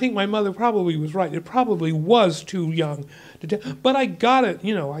 I think my mother probably was right. It probably was too young to tell, but I got it.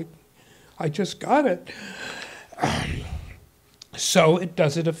 You know, I just got it. So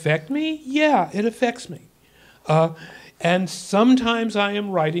does it affect me? Yeah, it affects me, and sometimes I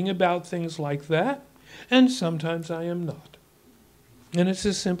am writing about things like that, and sometimes I am not, and it's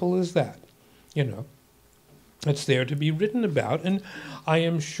as simple as that. You know, it's there to be written about, and I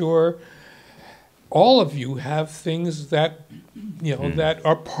am sure all of you have things that, you know, that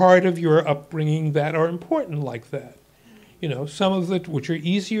are part of your upbringing that are important like that. You know, some of it which are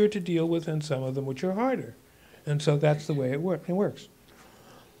easier to deal with, and some of them which are harder, and so that's the way it works.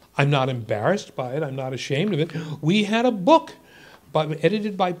 I'm not embarrassed by it. I'm not ashamed of it. We had a book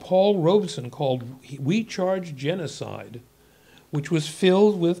edited by Paul Robeson called We Charge Genocide, which was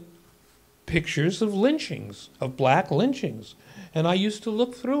filled with pictures of lynchings, of black lynchings. And I used to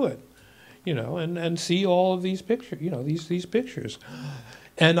look through it, and see all of these pictures, these pictures.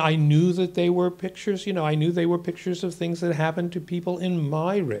 And I knew that they were pictures, I knew they were pictures of things that happened to people in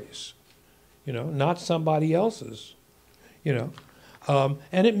my race, not somebody else's, and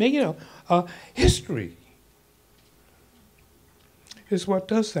it made, history is what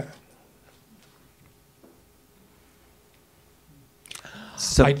does that.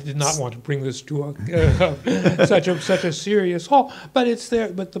 So, I did not want to bring this to such a serious halt, but it's there.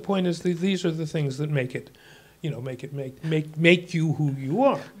 But the point is, these are the things that make it, make you who you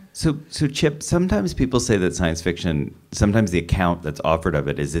are. So Chip, sometimes people say that science fiction, sometimes the account that's offered of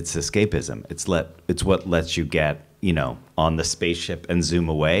it is it's escapism. It's what lets you get, on the spaceship and zoom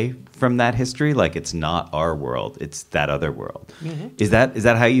away from that history. Like it's not our world, it's that other world. Mm-hmm. Is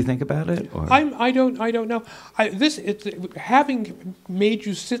that how you think about it? Or? I don't know. Having made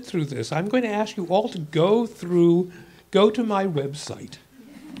you sit through this, I'm going to ask you all to go to my website.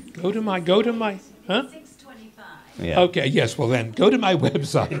 Go to my, huh? Yeah. Okay, yes, well then, go to my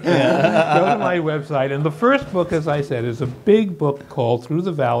website. Go to my website. And the first book, as I said, is a big book called Through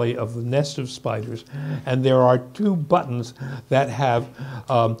the Valley of the Nest of Spiders. And there are 2 buttons that have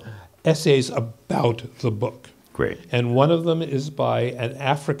essays about the book. Great. And one of them is by an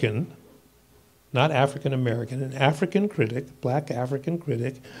African, not African American, an African critic, black African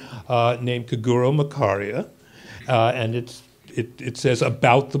critic, named Kaguro Makaria. And it says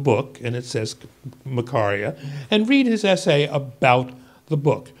about the book, and it says Makaria, and read his essay about the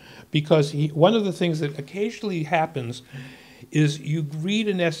book. Because one of the things that occasionally happens is you read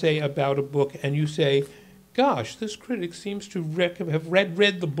an essay about a book and you say, gosh, this critic seems to have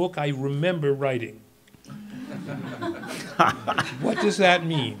read the book I remember writing. What does that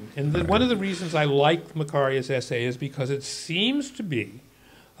mean? And one of the reasons I like Makaria's essay is because it seems to be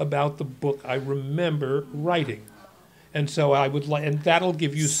about the book I remember writing. And so I would like, and that'll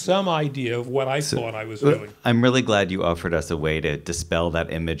give you some idea of what I thought I was doing. I'm really glad you offered us a way to dispel that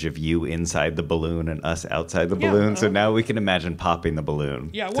image of you inside the balloon and us outside the balloon. So now we can imagine popping the balloon.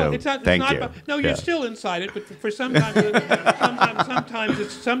 Yeah, well, so, it's not. Thank it's you. not no, you're still inside it, but for sometimes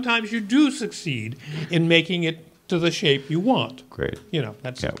you do succeed in making it to the shape you want. Great.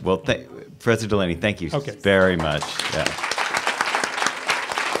 That's. Yeah. Well, Professor Delany, thank you very much. Yeah.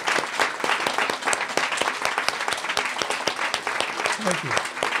 Thank you.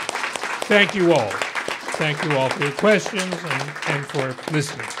 Thank you all. Thank you all for your questions and for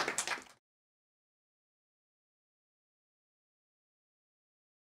listening.